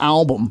double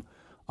album.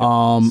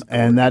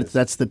 And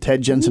that's the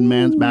Ted Jensen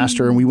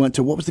master. And we went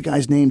to, what was the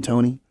guy's name,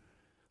 Tony?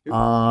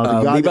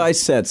 Levi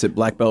Setz at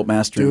Black Belt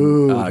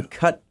Mastering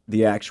cut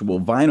the actual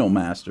vinyl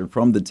master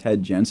from the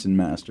Ted Jensen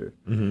master.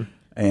 Mm-hmm.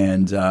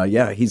 And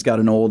he's got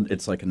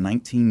it's like a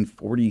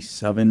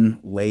 1947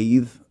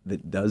 lathe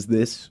that does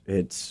this.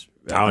 I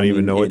don't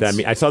even know what that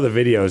means. I saw the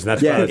videos,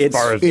 and that's as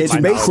far as it's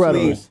basically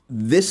incredible.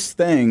 This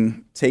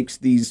thing takes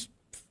these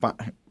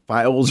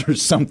files or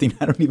something.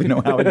 I don't even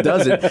know how it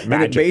does it.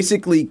 And it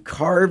basically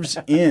carves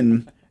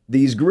in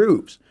these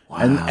grooves.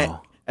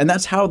 Wow. And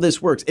that's how this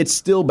works. It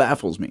still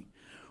baffles me.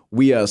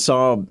 We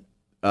saw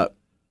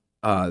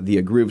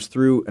the grooves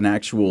through an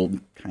actual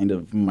kind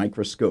of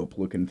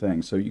microscope-looking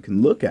thing, so you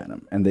can look at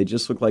them, and they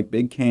just look like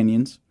big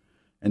canyons.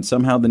 And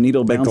somehow the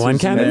needle bounces Glen in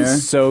there.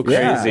 So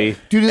crazy. Yeah.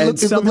 Dude, it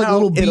looked like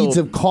little beads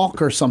of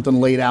caulk or something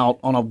laid out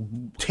on a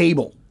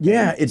table.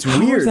 Yeah, it's How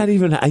weird. is that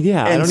even?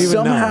 Yeah, I don't even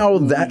know. And somehow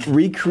that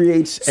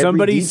recreates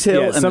every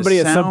detail and somebody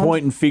the at some sound.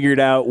 point figured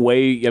out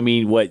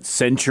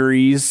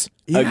centuries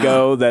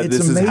ago that it's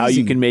this is how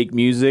you amazing. can make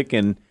music,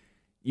 and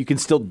you can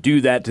still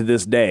do that to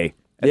this day.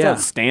 That's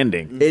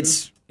outstanding.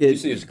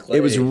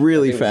 It was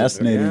really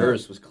fascinating.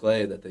 First was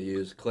clay that they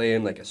used. Clay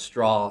in like a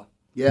straw.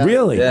 Yeah.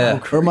 Really? Yeah.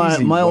 Or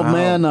my old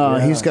man,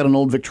 he's got an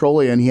old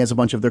Victrola, and he has a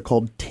bunch of, they're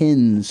called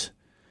tins.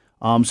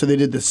 So they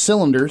did the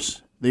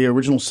cylinders. The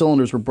original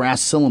cylinders were brass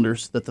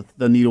cylinders that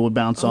the needle would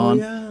bounce on.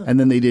 Yeah. And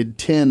then they did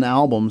tin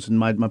albums, and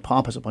my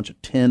pop has a bunch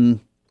of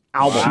tin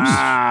albums.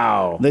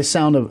 Wow. They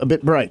sound a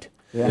bit bright.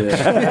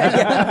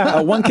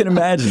 One can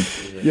imagine.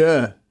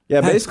 Yeah. Yeah,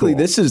 basically,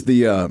 this is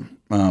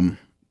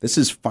this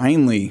is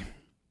finally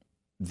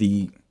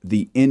the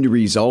end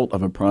result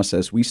of a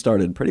process we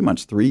started pretty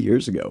much 3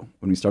 years ago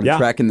when we started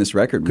tracking this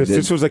record. Because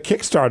this was a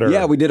Kickstarter.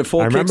 Yeah, we did a full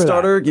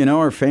Kickstarter. That.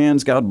 Our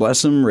fans, God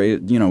bless them,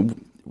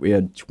 we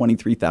had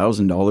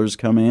 $23,000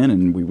 come in,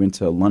 and we went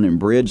to London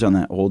Bridge on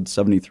that old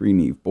 73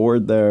 Neve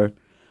board there,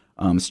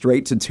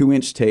 straight to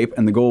 2-inch tape,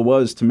 and the goal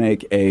was to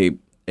make a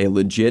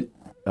legit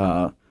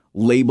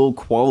label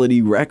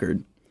quality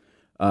record,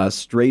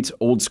 straight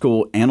old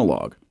school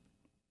analog.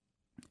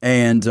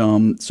 And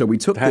so we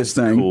took this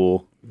thing.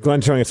 Cool.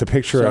 Glenn's showing us a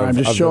picture of. I'm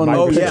just of showing the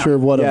a picture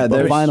of what a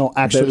vinyl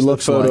actually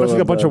looks like. It looks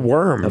like a bunch of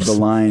worms. Of the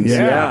lines.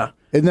 Yeah.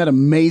 Isn't that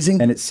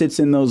amazing? And it sits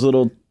in those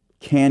little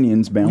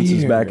canyons,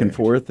 bounces back and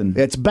forth. And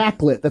it's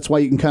backlit. That's why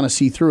you can kind of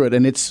see through it.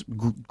 And it's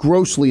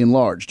grossly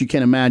enlarged. You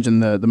can't imagine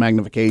the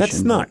magnification.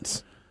 That's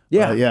nuts.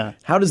 Yeah.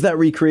 How does that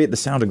recreate the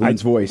sound of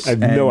Glenn's voice? I have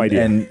no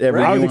idea. And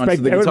every nuance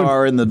of the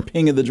guitar and the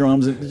ping of the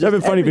drums. It would have been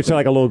funny if you saw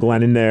like a little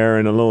Glenn in there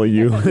and a little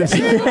you.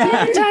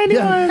 Tiny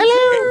one.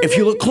 Hello. If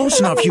you look close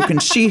enough, you can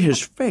see his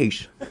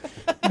face.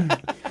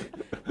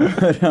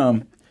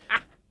 But,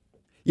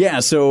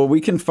 so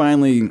we can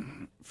finally,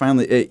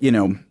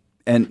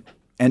 and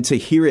to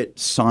hear it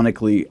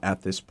sonically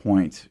at this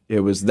point,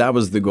 that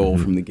was the goal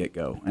from the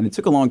get-go. And it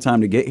took a long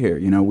time to get here.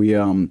 We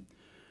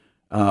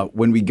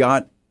when we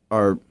got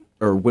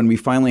when we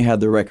finally had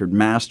the record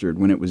mastered,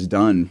 when it was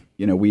done,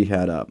 we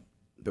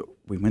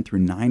went through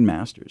 9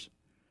 masters,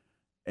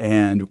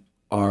 and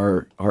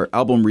our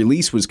album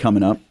release was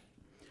coming up,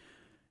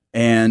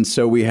 and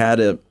so we had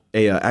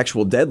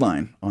actual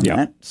deadline on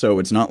that, so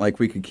it's not like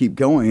we could keep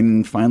going.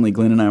 And finally,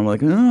 Glenn and I were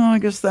like, "Oh, I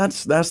guess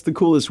that's the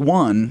coolest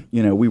one."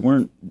 You know, we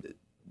weren't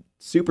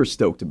super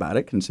stoked about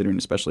it, considering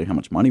especially how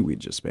much money we'd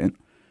just spent.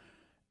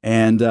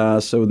 And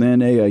so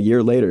then a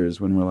year later is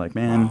when we're like,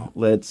 "Man,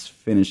 let's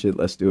finish it.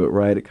 Let's do it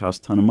right." It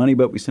cost a ton of money,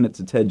 but we sent it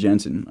to Ted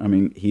Jensen. I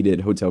mean, he did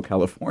Hotel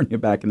California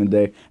back in the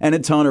day, and a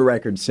ton of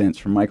records since,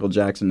 from Michael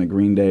Jackson to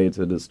Green Day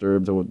to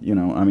Disturbed.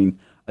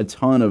 A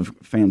ton of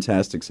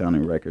fantastic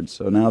sounding records.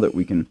 So now that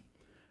we can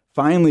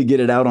finally get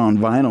it out on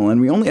vinyl,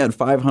 and we only had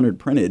 500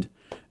 printed,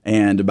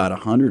 and about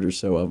 100 or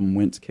so of them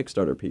went to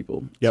Kickstarter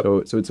people. Yep.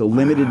 So it's a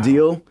limited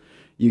deal.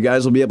 You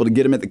guys will be able to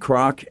get them at the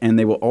Croc, and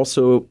they will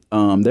also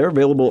they're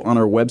available on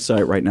our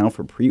website right now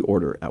for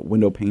pre-order at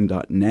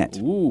windowpane.net.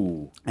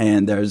 Ooh.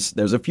 And there's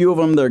a few of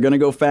them. They're going to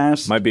go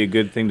fast. Might be a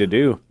good thing to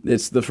do.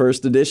 It's the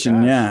first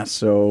edition, yeah.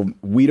 So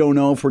we don't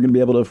know if we're going to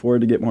be able to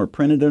afford to get more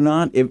printed or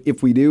not.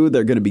 If we do,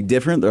 they're going to be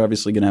different. They're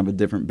obviously going to have a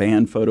different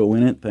band photo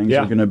in it. Things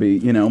are going to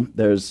be,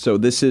 so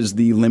this is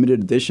the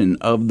limited edition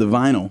of the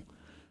vinyl.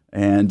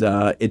 And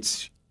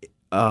it's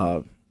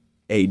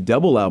a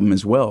double album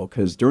as well,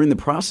 because during the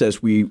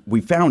process, we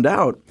found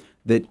out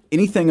that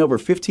anything over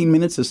 15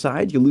 minutes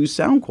aside, you lose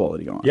sound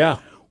quality on. Yeah.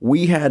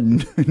 We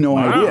had no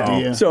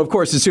idea. So, of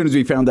course, as soon as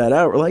we found that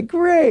out, we're like,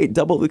 great,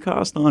 double the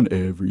cost on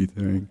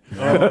everything.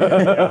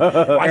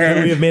 Why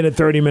couldn't we have made a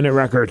 30-minute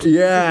record?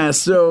 Yeah,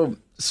 so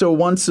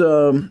once,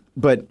 so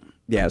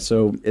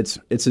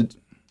it's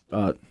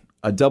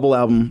a double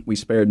album. We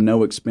spared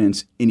no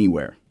expense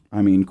anywhere.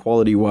 I mean,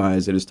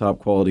 quality-wise, it is top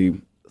quality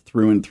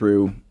through and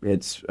through.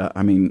 It's,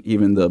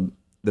 even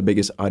the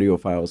biggest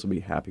audiophiles will be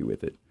happy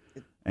with it.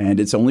 And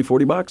it's only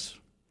 $40.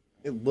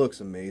 It looks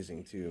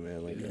amazing, too,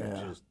 man. Like,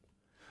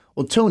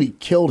 Well, Tony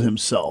killed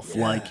himself.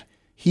 Yeah. Like,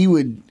 he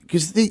would,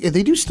 because they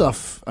do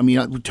stuff. I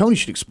mean, Tony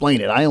should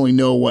explain it. I only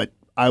know what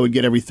I would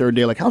get every third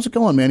day. Like, how's it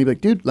going, man? He'd be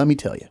like, dude, let me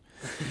tell you.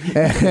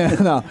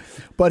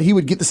 But he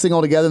would get this thing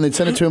all together, and they'd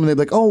send it to him, and they'd be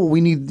like, oh,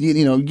 we need,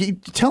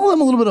 tell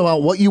them a little bit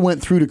about what you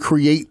went through to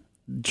create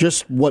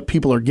just what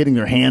people are getting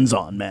their hands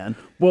on, man.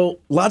 Well,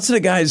 lots of the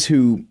guys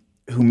who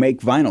make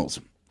vinyls,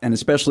 and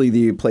especially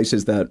the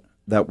places that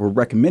were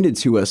recommended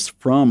to us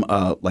from,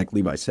 like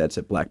Levi Setz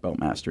at Black Belt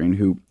Mastering,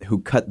 who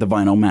cut the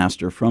vinyl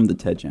master from the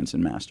Ted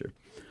Jensen master.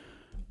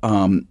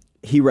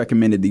 He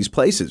recommended these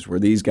places where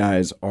these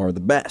guys are the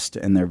best,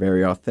 and they're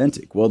very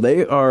authentic. Well,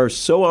 they are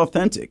so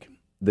authentic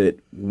that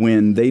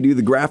when they do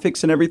the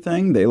graphics and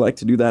everything, they like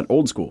to do that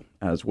old school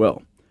as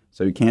well.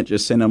 So you can't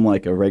just send them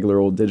like a regular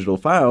old digital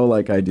file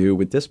like I do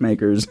with disc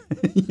makers,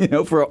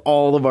 for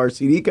all of our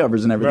CD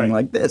covers and everything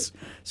like this.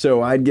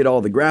 So I'd get all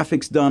the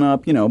graphics done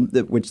up,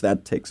 which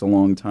that takes a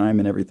long time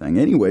and everything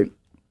anyway,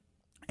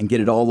 and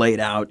get it all laid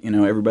out.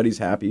 Everybody's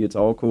happy. It's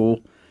all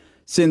cool.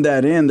 Send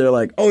that in. They're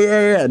like, oh,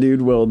 yeah,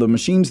 dude. Well, the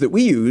machines that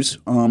we use,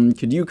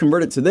 could you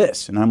convert it to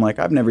this? And I'm like,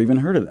 I've never even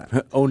heard of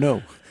that. Oh,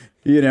 no.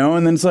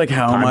 And then it's like,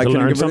 how am I going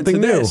to convert it to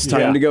this?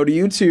 Time to go to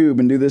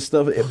YouTube and do this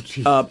stuff.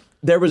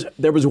 There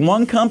was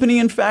one company,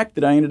 in fact,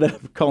 that I ended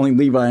up calling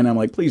Levi, and I'm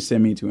like, please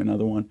send me to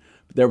another one.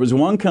 But there was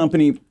one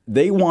company,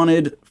 they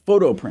wanted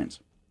photo prints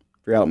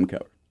for your album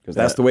cover, because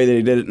that's the way they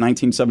did it in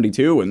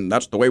 1972, and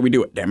that's the way we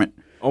do it, damn it.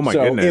 Oh, my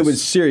goodness. It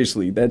was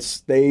seriously,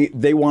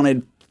 they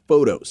wanted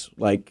photos.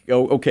 Like,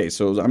 okay,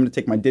 so I'm going to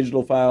take my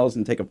digital files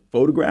and take a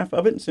photograph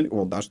of it and send it.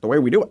 Well, that's the way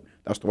we do it.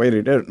 That's the way they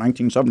did it in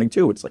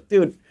 1972. It's like,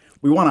 dude,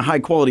 we want a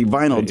high-quality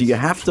vinyl. Do you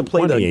have to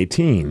play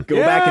 2018. Go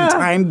back in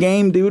time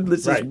game, dude?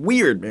 This is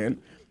weird, man.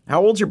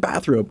 How old's your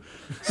bathrobe?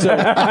 So,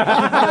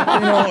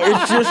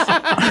 it's just,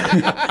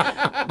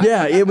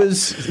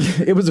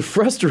 it was a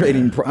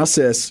frustrating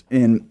process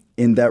in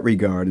that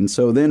regard. And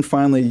so then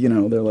finally,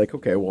 they're like,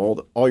 okay,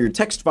 well, all your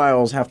text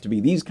files have to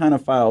be these kind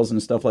of files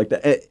and stuff like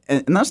that.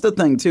 And that's the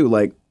thing, too.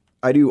 Like,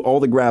 I do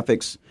all the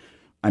graphics.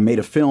 I made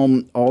a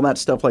film, all that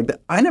stuff like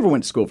that. I never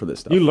went to school for this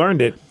stuff. You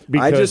learned it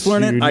because I just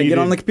learned it. I get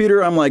on the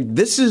computer. I'm like,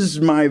 this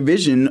is my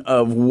vision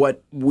of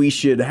what we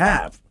should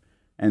have.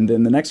 And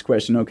then the next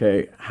question,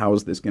 okay, how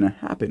is this going to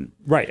happen?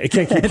 Right. I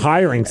can't keep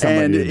hiring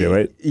somebody to do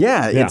it.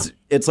 Yeah.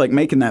 It's like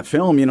making that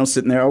film,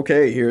 sitting there,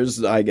 okay,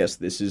 here's, I guess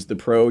this is the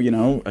Pro,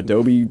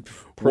 Adobe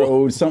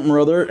Pro something or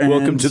other. And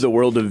welcome to the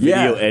world of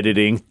video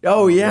editing.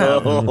 Oh, yeah.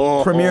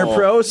 Premiere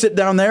Pro, sit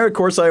down there. Of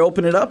course, I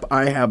open it up.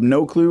 I have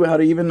no clue how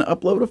to even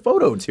upload a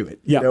photo to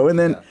it. And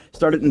then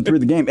start it through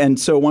the game. And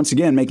so once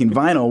again, making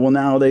vinyl, well,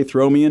 now they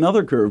throw me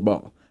another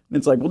curveball. And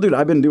it's like, well, dude,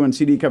 I've been doing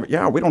CD cover.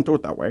 Yeah, we don't do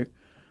it that way.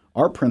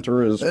 Our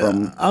printer is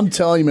from... I'm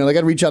telling you, man, like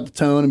I'd reach out to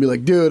Tone and be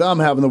like, dude, I'm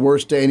having the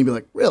worst day. And he'd be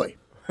like, really?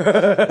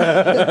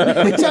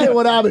 Let me tell you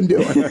what I've been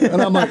doing.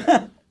 And I'm like,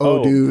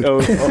 dude.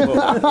 Okay.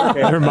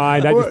 Never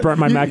mind. I just burnt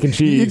my mac and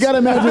cheese. You got to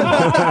imagine.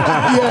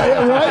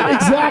 yeah, right?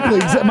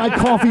 Exactly. My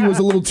coffee was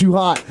a little too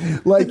hot.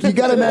 Like, you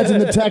got to imagine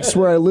the text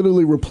where I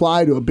literally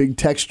reply to a big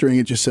text string.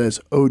 It just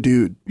says, oh,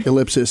 dude,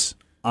 ellipsis.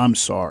 I'm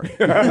sorry.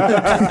 And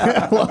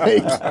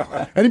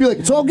he'd be like,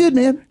 it's all good,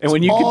 man. And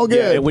when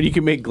you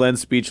can make Glenn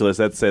speechless,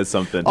 that says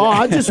something. Oh,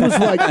 I just was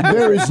like,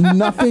 there is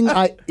nothing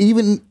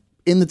even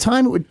in the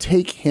time it would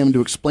take him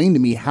to explain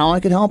to me how I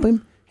could help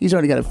him, he's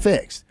already got it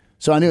fixed.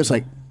 So I knew it's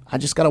like, I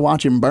just got to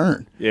watch him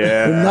burn.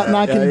 Yeah. There's nothing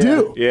I can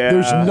do. Yeah.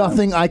 There's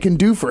nothing I can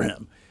do for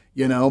him.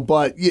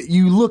 But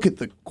you look at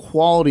the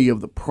quality of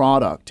the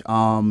product.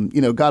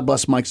 God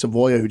bless Mike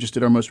Savoya, who just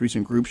did our most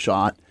recent group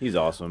shot. He's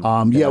awesome.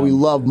 We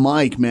love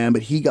Mike, man,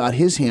 but he got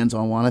his hands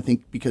on one, I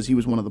think, because he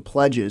was one of the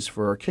pledges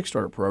for our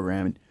Kickstarter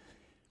program. And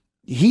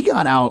he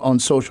got out on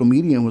social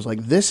media and was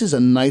like, this is a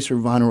nicer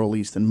vinyl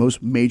release than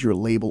most major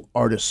label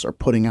artists are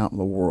putting out in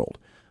the world.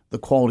 The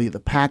quality of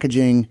the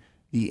packaging,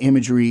 the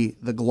imagery,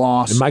 the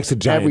gloss. And Mike's a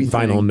giant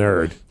vinyl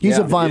nerd. He's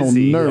a vinyl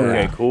nerd.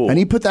 Okay, cool. And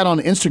he put that on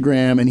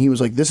Instagram, and he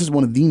was like, this is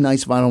one of the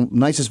nicest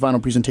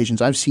vinyl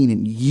presentations I've seen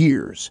in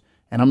years.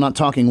 And I'm not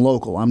talking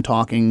local. I'm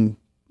talking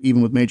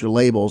even with major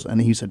labels.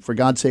 And he said, for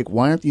God's sake,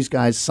 why aren't these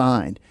guys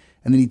signed?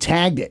 And then he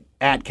tagged it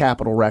at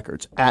Capitol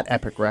Records, at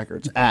Epic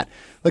Records,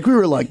 we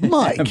were like,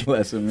 Mike,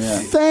 Bless him, yeah.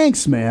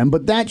 Thanks, man.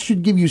 But that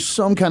should give you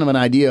some kind of an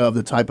idea of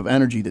the type of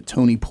energy that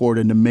Tony poured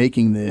into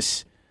making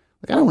this.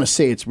 I don't want to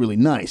say it's really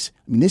nice.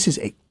 I mean, this is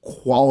a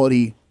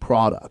quality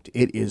product.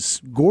 It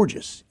is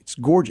gorgeous. It's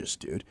gorgeous,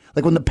 dude.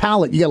 Like when the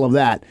palette, you gotta love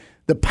that.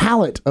 The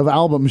palette of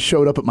albums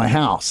showed up at my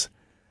house.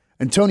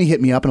 And Tony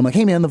hit me up and I'm like,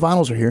 hey man, the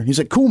vinyls are here. And he's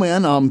like, cool,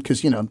 man.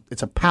 Because,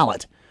 it's a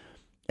palette.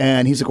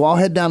 And he's like, well, I'll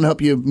head down and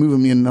help you move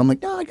them. And I'm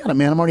like, no, I got it,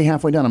 man. I'm already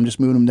halfway done. I'm just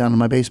moving them down to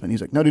my basement.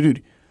 He's like, no,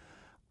 dude.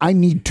 I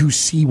need to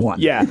see one.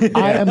 Yeah.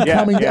 I am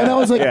coming down. And I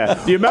was like,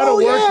 the amount of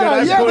work that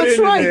I put that's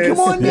into right. this. Come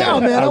on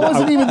down, man. I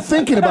wasn't even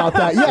thinking about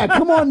that. Yeah,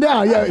 come on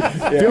down.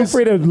 Yeah. Feel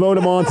free to load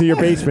them onto your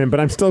basement,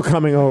 but I'm still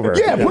coming over.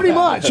 Yeah, pretty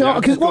much.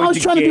 Because I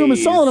was trying to do him a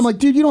solid. I'm like,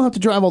 dude, you don't have to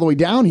drive all the way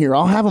down here.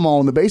 I'll have them all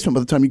in the basement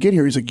by the time you get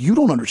here. He's like, you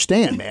don't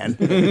understand, man.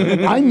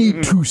 I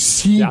need to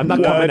see. Yeah, I'm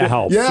not coming to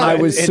help. Yeah. I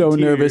was so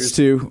nervous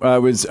too. I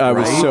was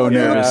so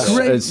nervous.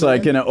 It's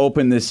like gonna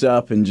open this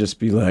up and just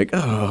be like,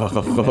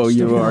 oh,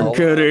 you are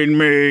kidding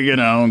me,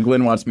 And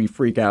Glenn watched me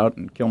freak out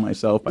and kill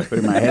myself by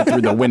putting my head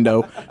through the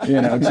window.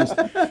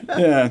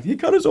 He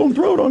cut his own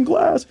throat on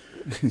glass.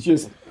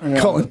 Just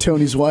calling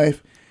Tony's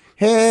wife.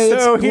 Hey,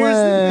 So it's here's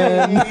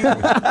Glenn.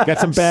 Got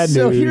some bad news.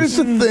 So here's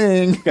the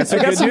thing. I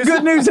got some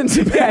good news and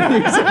some bad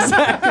news.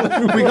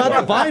 Exactly. We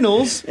got the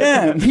vinyls.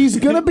 Yeah. He's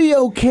gonna be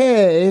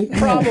okay.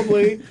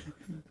 Probably.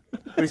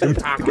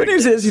 The good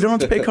news is you don't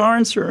have to pay car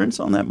insurance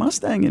on that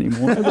Mustang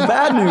anymore. The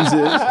bad news is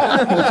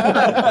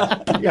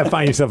You got to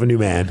find yourself a new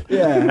man.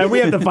 Yeah. And we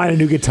have to find a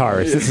new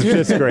guitarist. This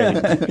is just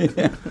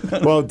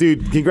great. Well,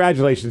 dude,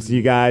 congratulations to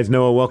you guys.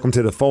 Noah, welcome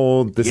to the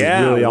fold. This is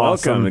really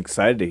awesome. I'm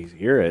excited to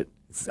hear it.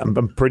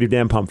 I'm pretty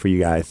damn pumped for you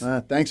guys.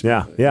 Thanks.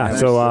 Yeah, man. yeah.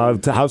 So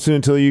how soon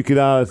until you could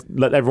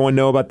let everyone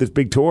know about this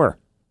big tour?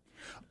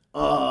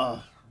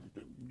 Go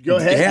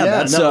ahead. Yeah,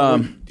 that's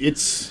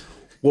it's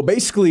well,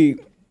 basically,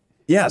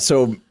 yeah.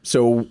 So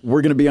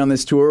we're gonna be on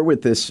this tour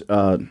with this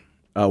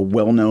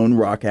well-known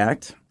rock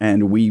act,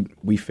 and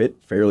we fit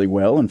fairly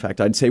well. In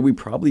fact, I'd say we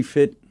probably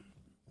fit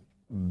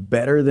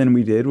better than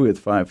we did with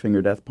Five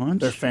Finger Death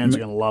Punch. Their fans are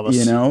gonna love us.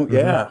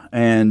 Yeah,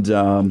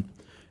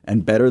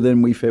 and better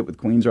than we fit with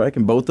Queensryche.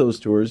 And both those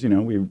tours,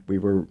 we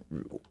were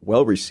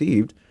well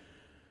received.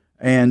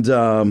 And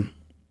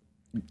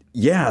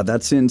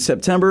that's in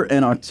September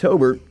and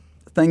October.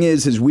 The thing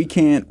is we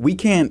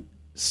can't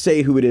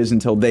say who it is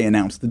until they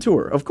announce the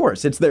tour. Of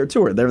course, it's their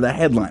tour. They're the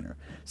headliner.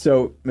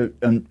 So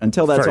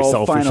until that's Very all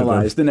selfish of them.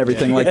 finalized and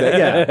everything like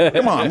that, yeah,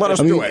 come on, let us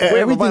do it. We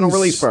have a vinyl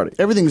release party.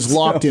 Everything's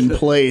locked in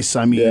place.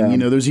 I mean,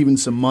 there's even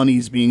some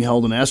monies being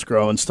held in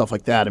escrow and stuff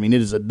like that. I mean,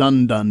 it is a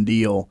done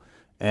deal.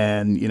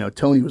 And,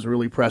 Tony was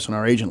really pressing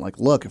our agent, like,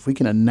 look, if we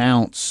can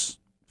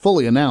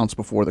fully announce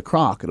before the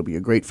Croc, it'll be a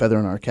great feather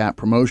in our cap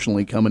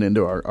promotionally coming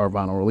into our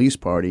vinyl release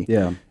party.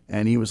 Yeah.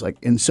 And he was like,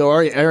 and so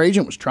our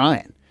agent was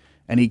trying.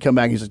 And he'd come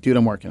back, he's like, dude,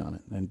 I'm working on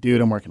it. And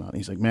dude, I'm working on it.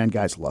 He's like, man,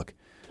 guys, look,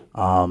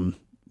 and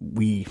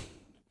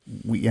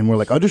we're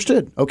like,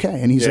 understood. Okay.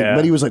 And he's like,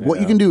 but he was like,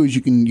 what you can do is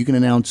you can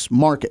announce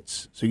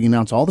markets. So you can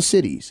announce all the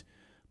cities,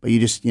 but you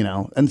just,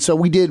 and so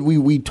we did,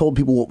 we told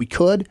people what we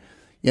could.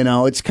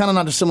 It's kind of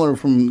not dissimilar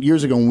from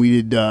years ago when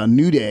we did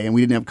New Day and we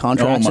didn't have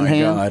contracts in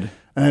hand. God.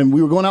 And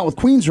we were going out with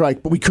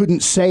Queensryche, but we couldn't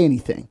say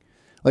anything,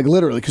 like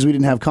literally, because we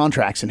didn't have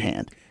contracts in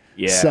hand.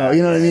 Yeah. So,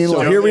 you know what I mean? So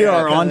Like, here we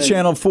are on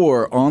Channel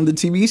 4 on the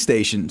TV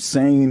station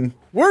saying,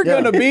 We're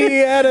going to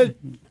be at a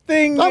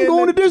thing. I'm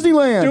going to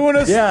Disneyland. Doing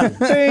a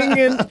thing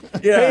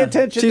and pay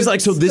attention She's to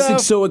like, so this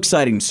stuff. is so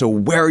exciting. So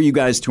where are you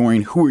guys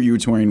touring? Who are you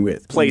touring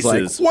with? Places.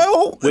 He's like,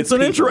 well, it's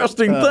an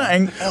interesting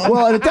thing.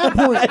 Well, and at that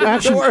point,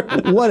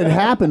 actually, what had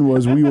happened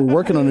was we were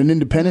working on an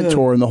independent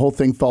tour, and the whole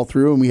thing fell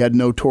through, and we had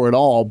no tour at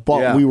all.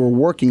 But we were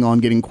working on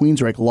getting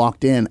Queensryche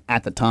locked in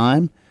at the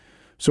time.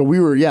 So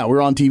we were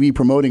on TV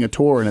promoting a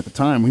tour, and at the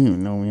time we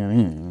didn't know we had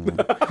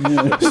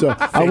any. So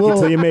Fake it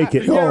till you make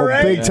it.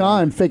 big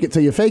time, fake it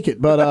till you fake it.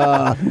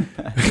 But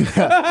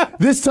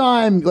this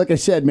time, like I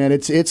said, man,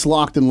 it's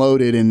locked and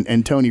loaded.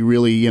 And Tony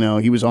really,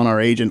 he was on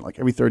our agent like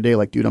every third day,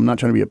 like, dude, I'm not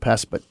trying to be a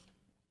pest, but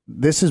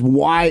this is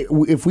why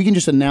if we can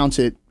just announce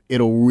it,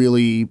 it'll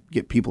really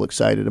get people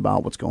excited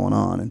about what's going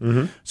on.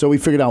 And so we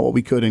figured out what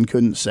we could and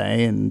couldn't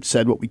say, and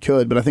said what we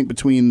could. But I think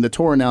between the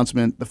tour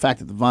announcement, the fact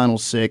that the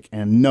vinyl's sick,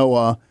 and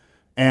Noah.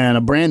 and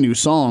a brand new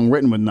song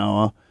written with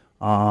Noah.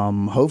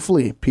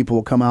 Hopefully people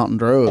will come out in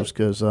droves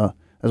because,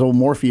 as old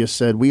Morpheus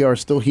said, we are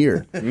still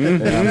here.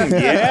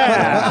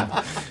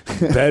 Yeah.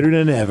 Better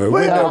than ever.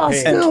 We are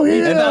still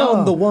here. And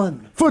I'm the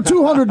one. For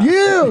 200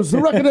 years, the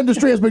record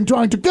industry has been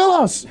trying to kill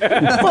us. For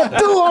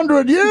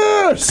 200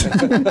 years.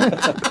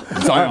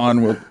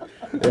 Zion will.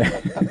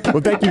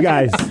 Well, thank you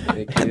guys.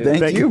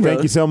 Thank you,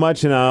 Thank you so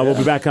much. And we'll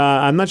be back.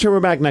 I'm not sure we're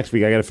back next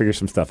week. I got to figure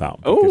some stuff out.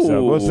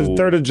 Because, it's the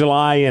 3rd of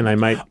July, and I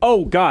might.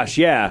 Oh, gosh,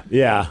 yeah.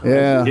 Yeah.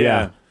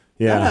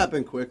 That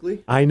happened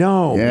quickly. I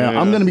know. Yeah,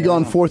 I'm going to be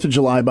gone 4th of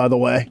July, by the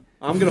way.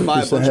 I'm going to buy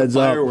Just a a bunch of heads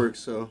up. fireworks,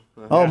 so...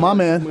 Oh, my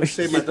man. I'm going to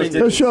save my He'll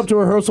fingers. show up to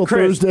rehearsal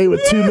Thursday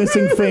with 2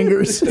 missing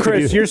fingers.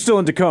 Chris, you're still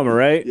in Tacoma,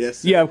 right?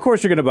 Yes. Yeah, of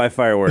course you're going to buy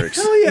fireworks.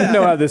 Hell yeah. You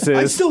know how this is.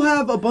 I still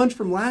have a bunch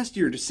from last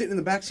year just sitting in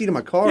the back seat of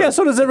my car. Yeah,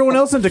 so does everyone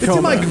else in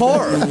Tacoma. It's in my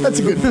car. That's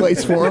a good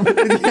place for him.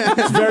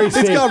 It's very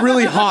safe. It's got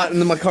really hot and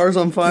then my car's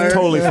on fire.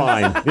 Totally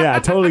fine. Yeah,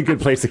 totally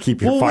good place to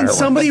keep your Well, when fireworks.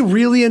 somebody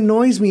really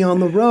annoys me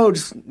on the road,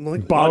 just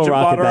like Bottle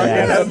rocket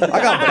that ass.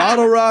 I got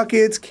bottle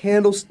rockets,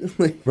 candles.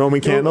 Roman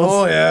candles.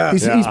 Oh yeah.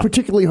 He's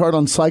particularly hard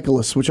on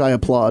cyclists, which I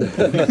applaud. You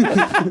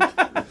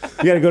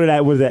got to go to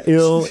that with the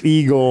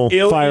illegal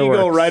fireworks.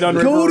 Illegal right on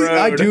River Road.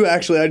 I do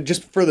actually. I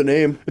just for the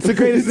name. It's the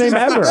greatest name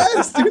ever.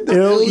 Yes, dude, the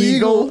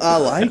Illegal. I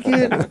like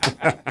it.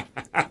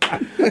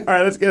 All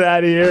right, let's get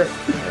out of here.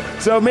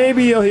 So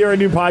maybe you'll hear a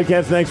new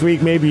podcast next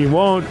week. Maybe you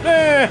won't.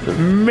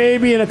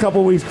 Maybe in a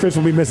couple weeks, Chris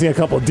will be missing a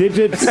couple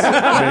digits. Maybe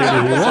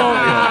he won't.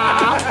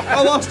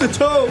 I lost a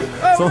toe.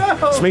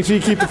 So make sure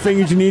you keep the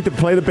fingers you need to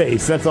play the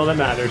bass. That's all that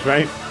matters,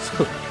 right?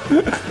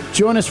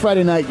 Join us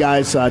Friday night,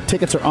 guys.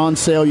 Tickets are on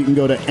sale. You can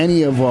go to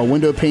any of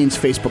Windowpane's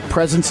Facebook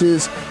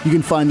presences. You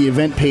can find the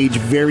event page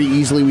very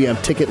easily. We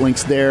have ticket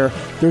links there.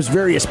 There's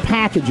various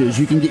packages.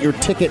 You can get your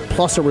ticket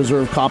plus a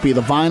reserved copy of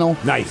the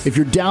vinyl. Nice. If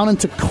you're down in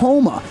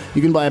Tacoma,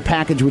 you can buy a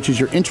package which is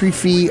your entry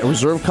fee, a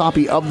reserved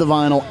copy of the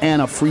vinyl,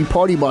 and a free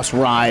party bus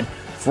ride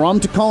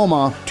from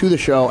Tacoma to the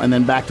show and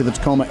then back to the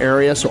Tacoma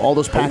area. So all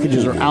those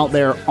packages are out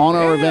there on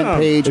our event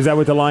page. Is that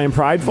with the Lion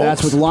Pride, folks?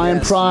 That's with Lion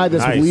Pride.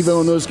 That's Nice. with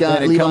Levo and those guys.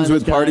 And it Levi comes and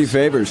with those party guys.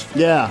 favors.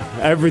 Yeah.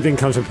 Everything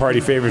comes with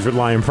party favors with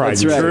Lion Pride.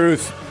 That's right.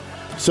 Truth.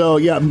 So,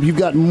 yeah, you've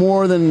got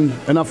more than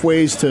enough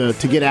ways to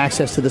get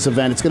access to this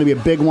event. It's going to be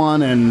a big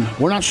one, and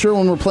we're not sure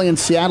when we're playing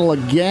Seattle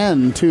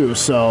again, too.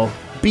 So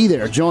be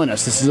there. Join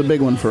us. This is a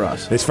big one for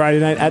us. This Friday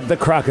night at the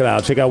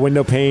Crocodile. Check out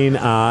Windowpane.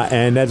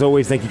 And as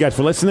always, thank you guys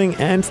for listening,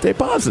 and stay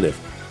positive.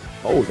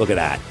 Oh, look at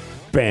that.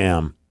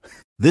 Bam.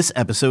 This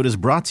episode is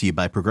brought to you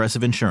by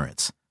Progressive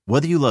Insurance.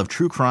 Whether you love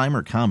true crime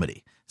or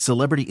comedy,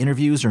 celebrity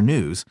interviews or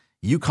news,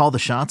 you call the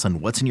shots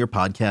on what's in your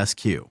podcast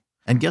queue.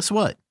 And guess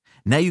what?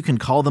 Now you can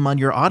call them on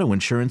your auto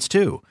insurance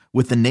too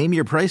with the Name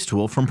Your Price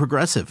tool from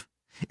Progressive.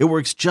 It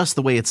works just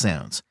the way it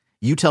sounds.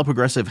 You tell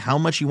Progressive how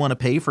much you want to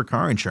pay for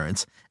car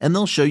insurance, and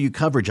they'll show you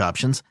coverage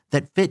options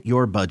that fit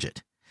your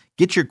budget.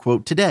 Get your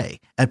quote today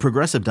at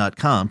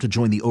Progressive.com to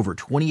join the over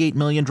 28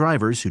 million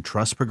drivers who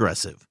trust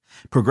Progressive.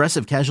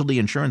 Progressive Casualty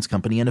Insurance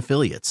Company and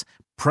Affiliates.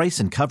 Price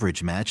and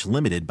coverage match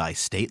limited by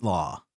state law.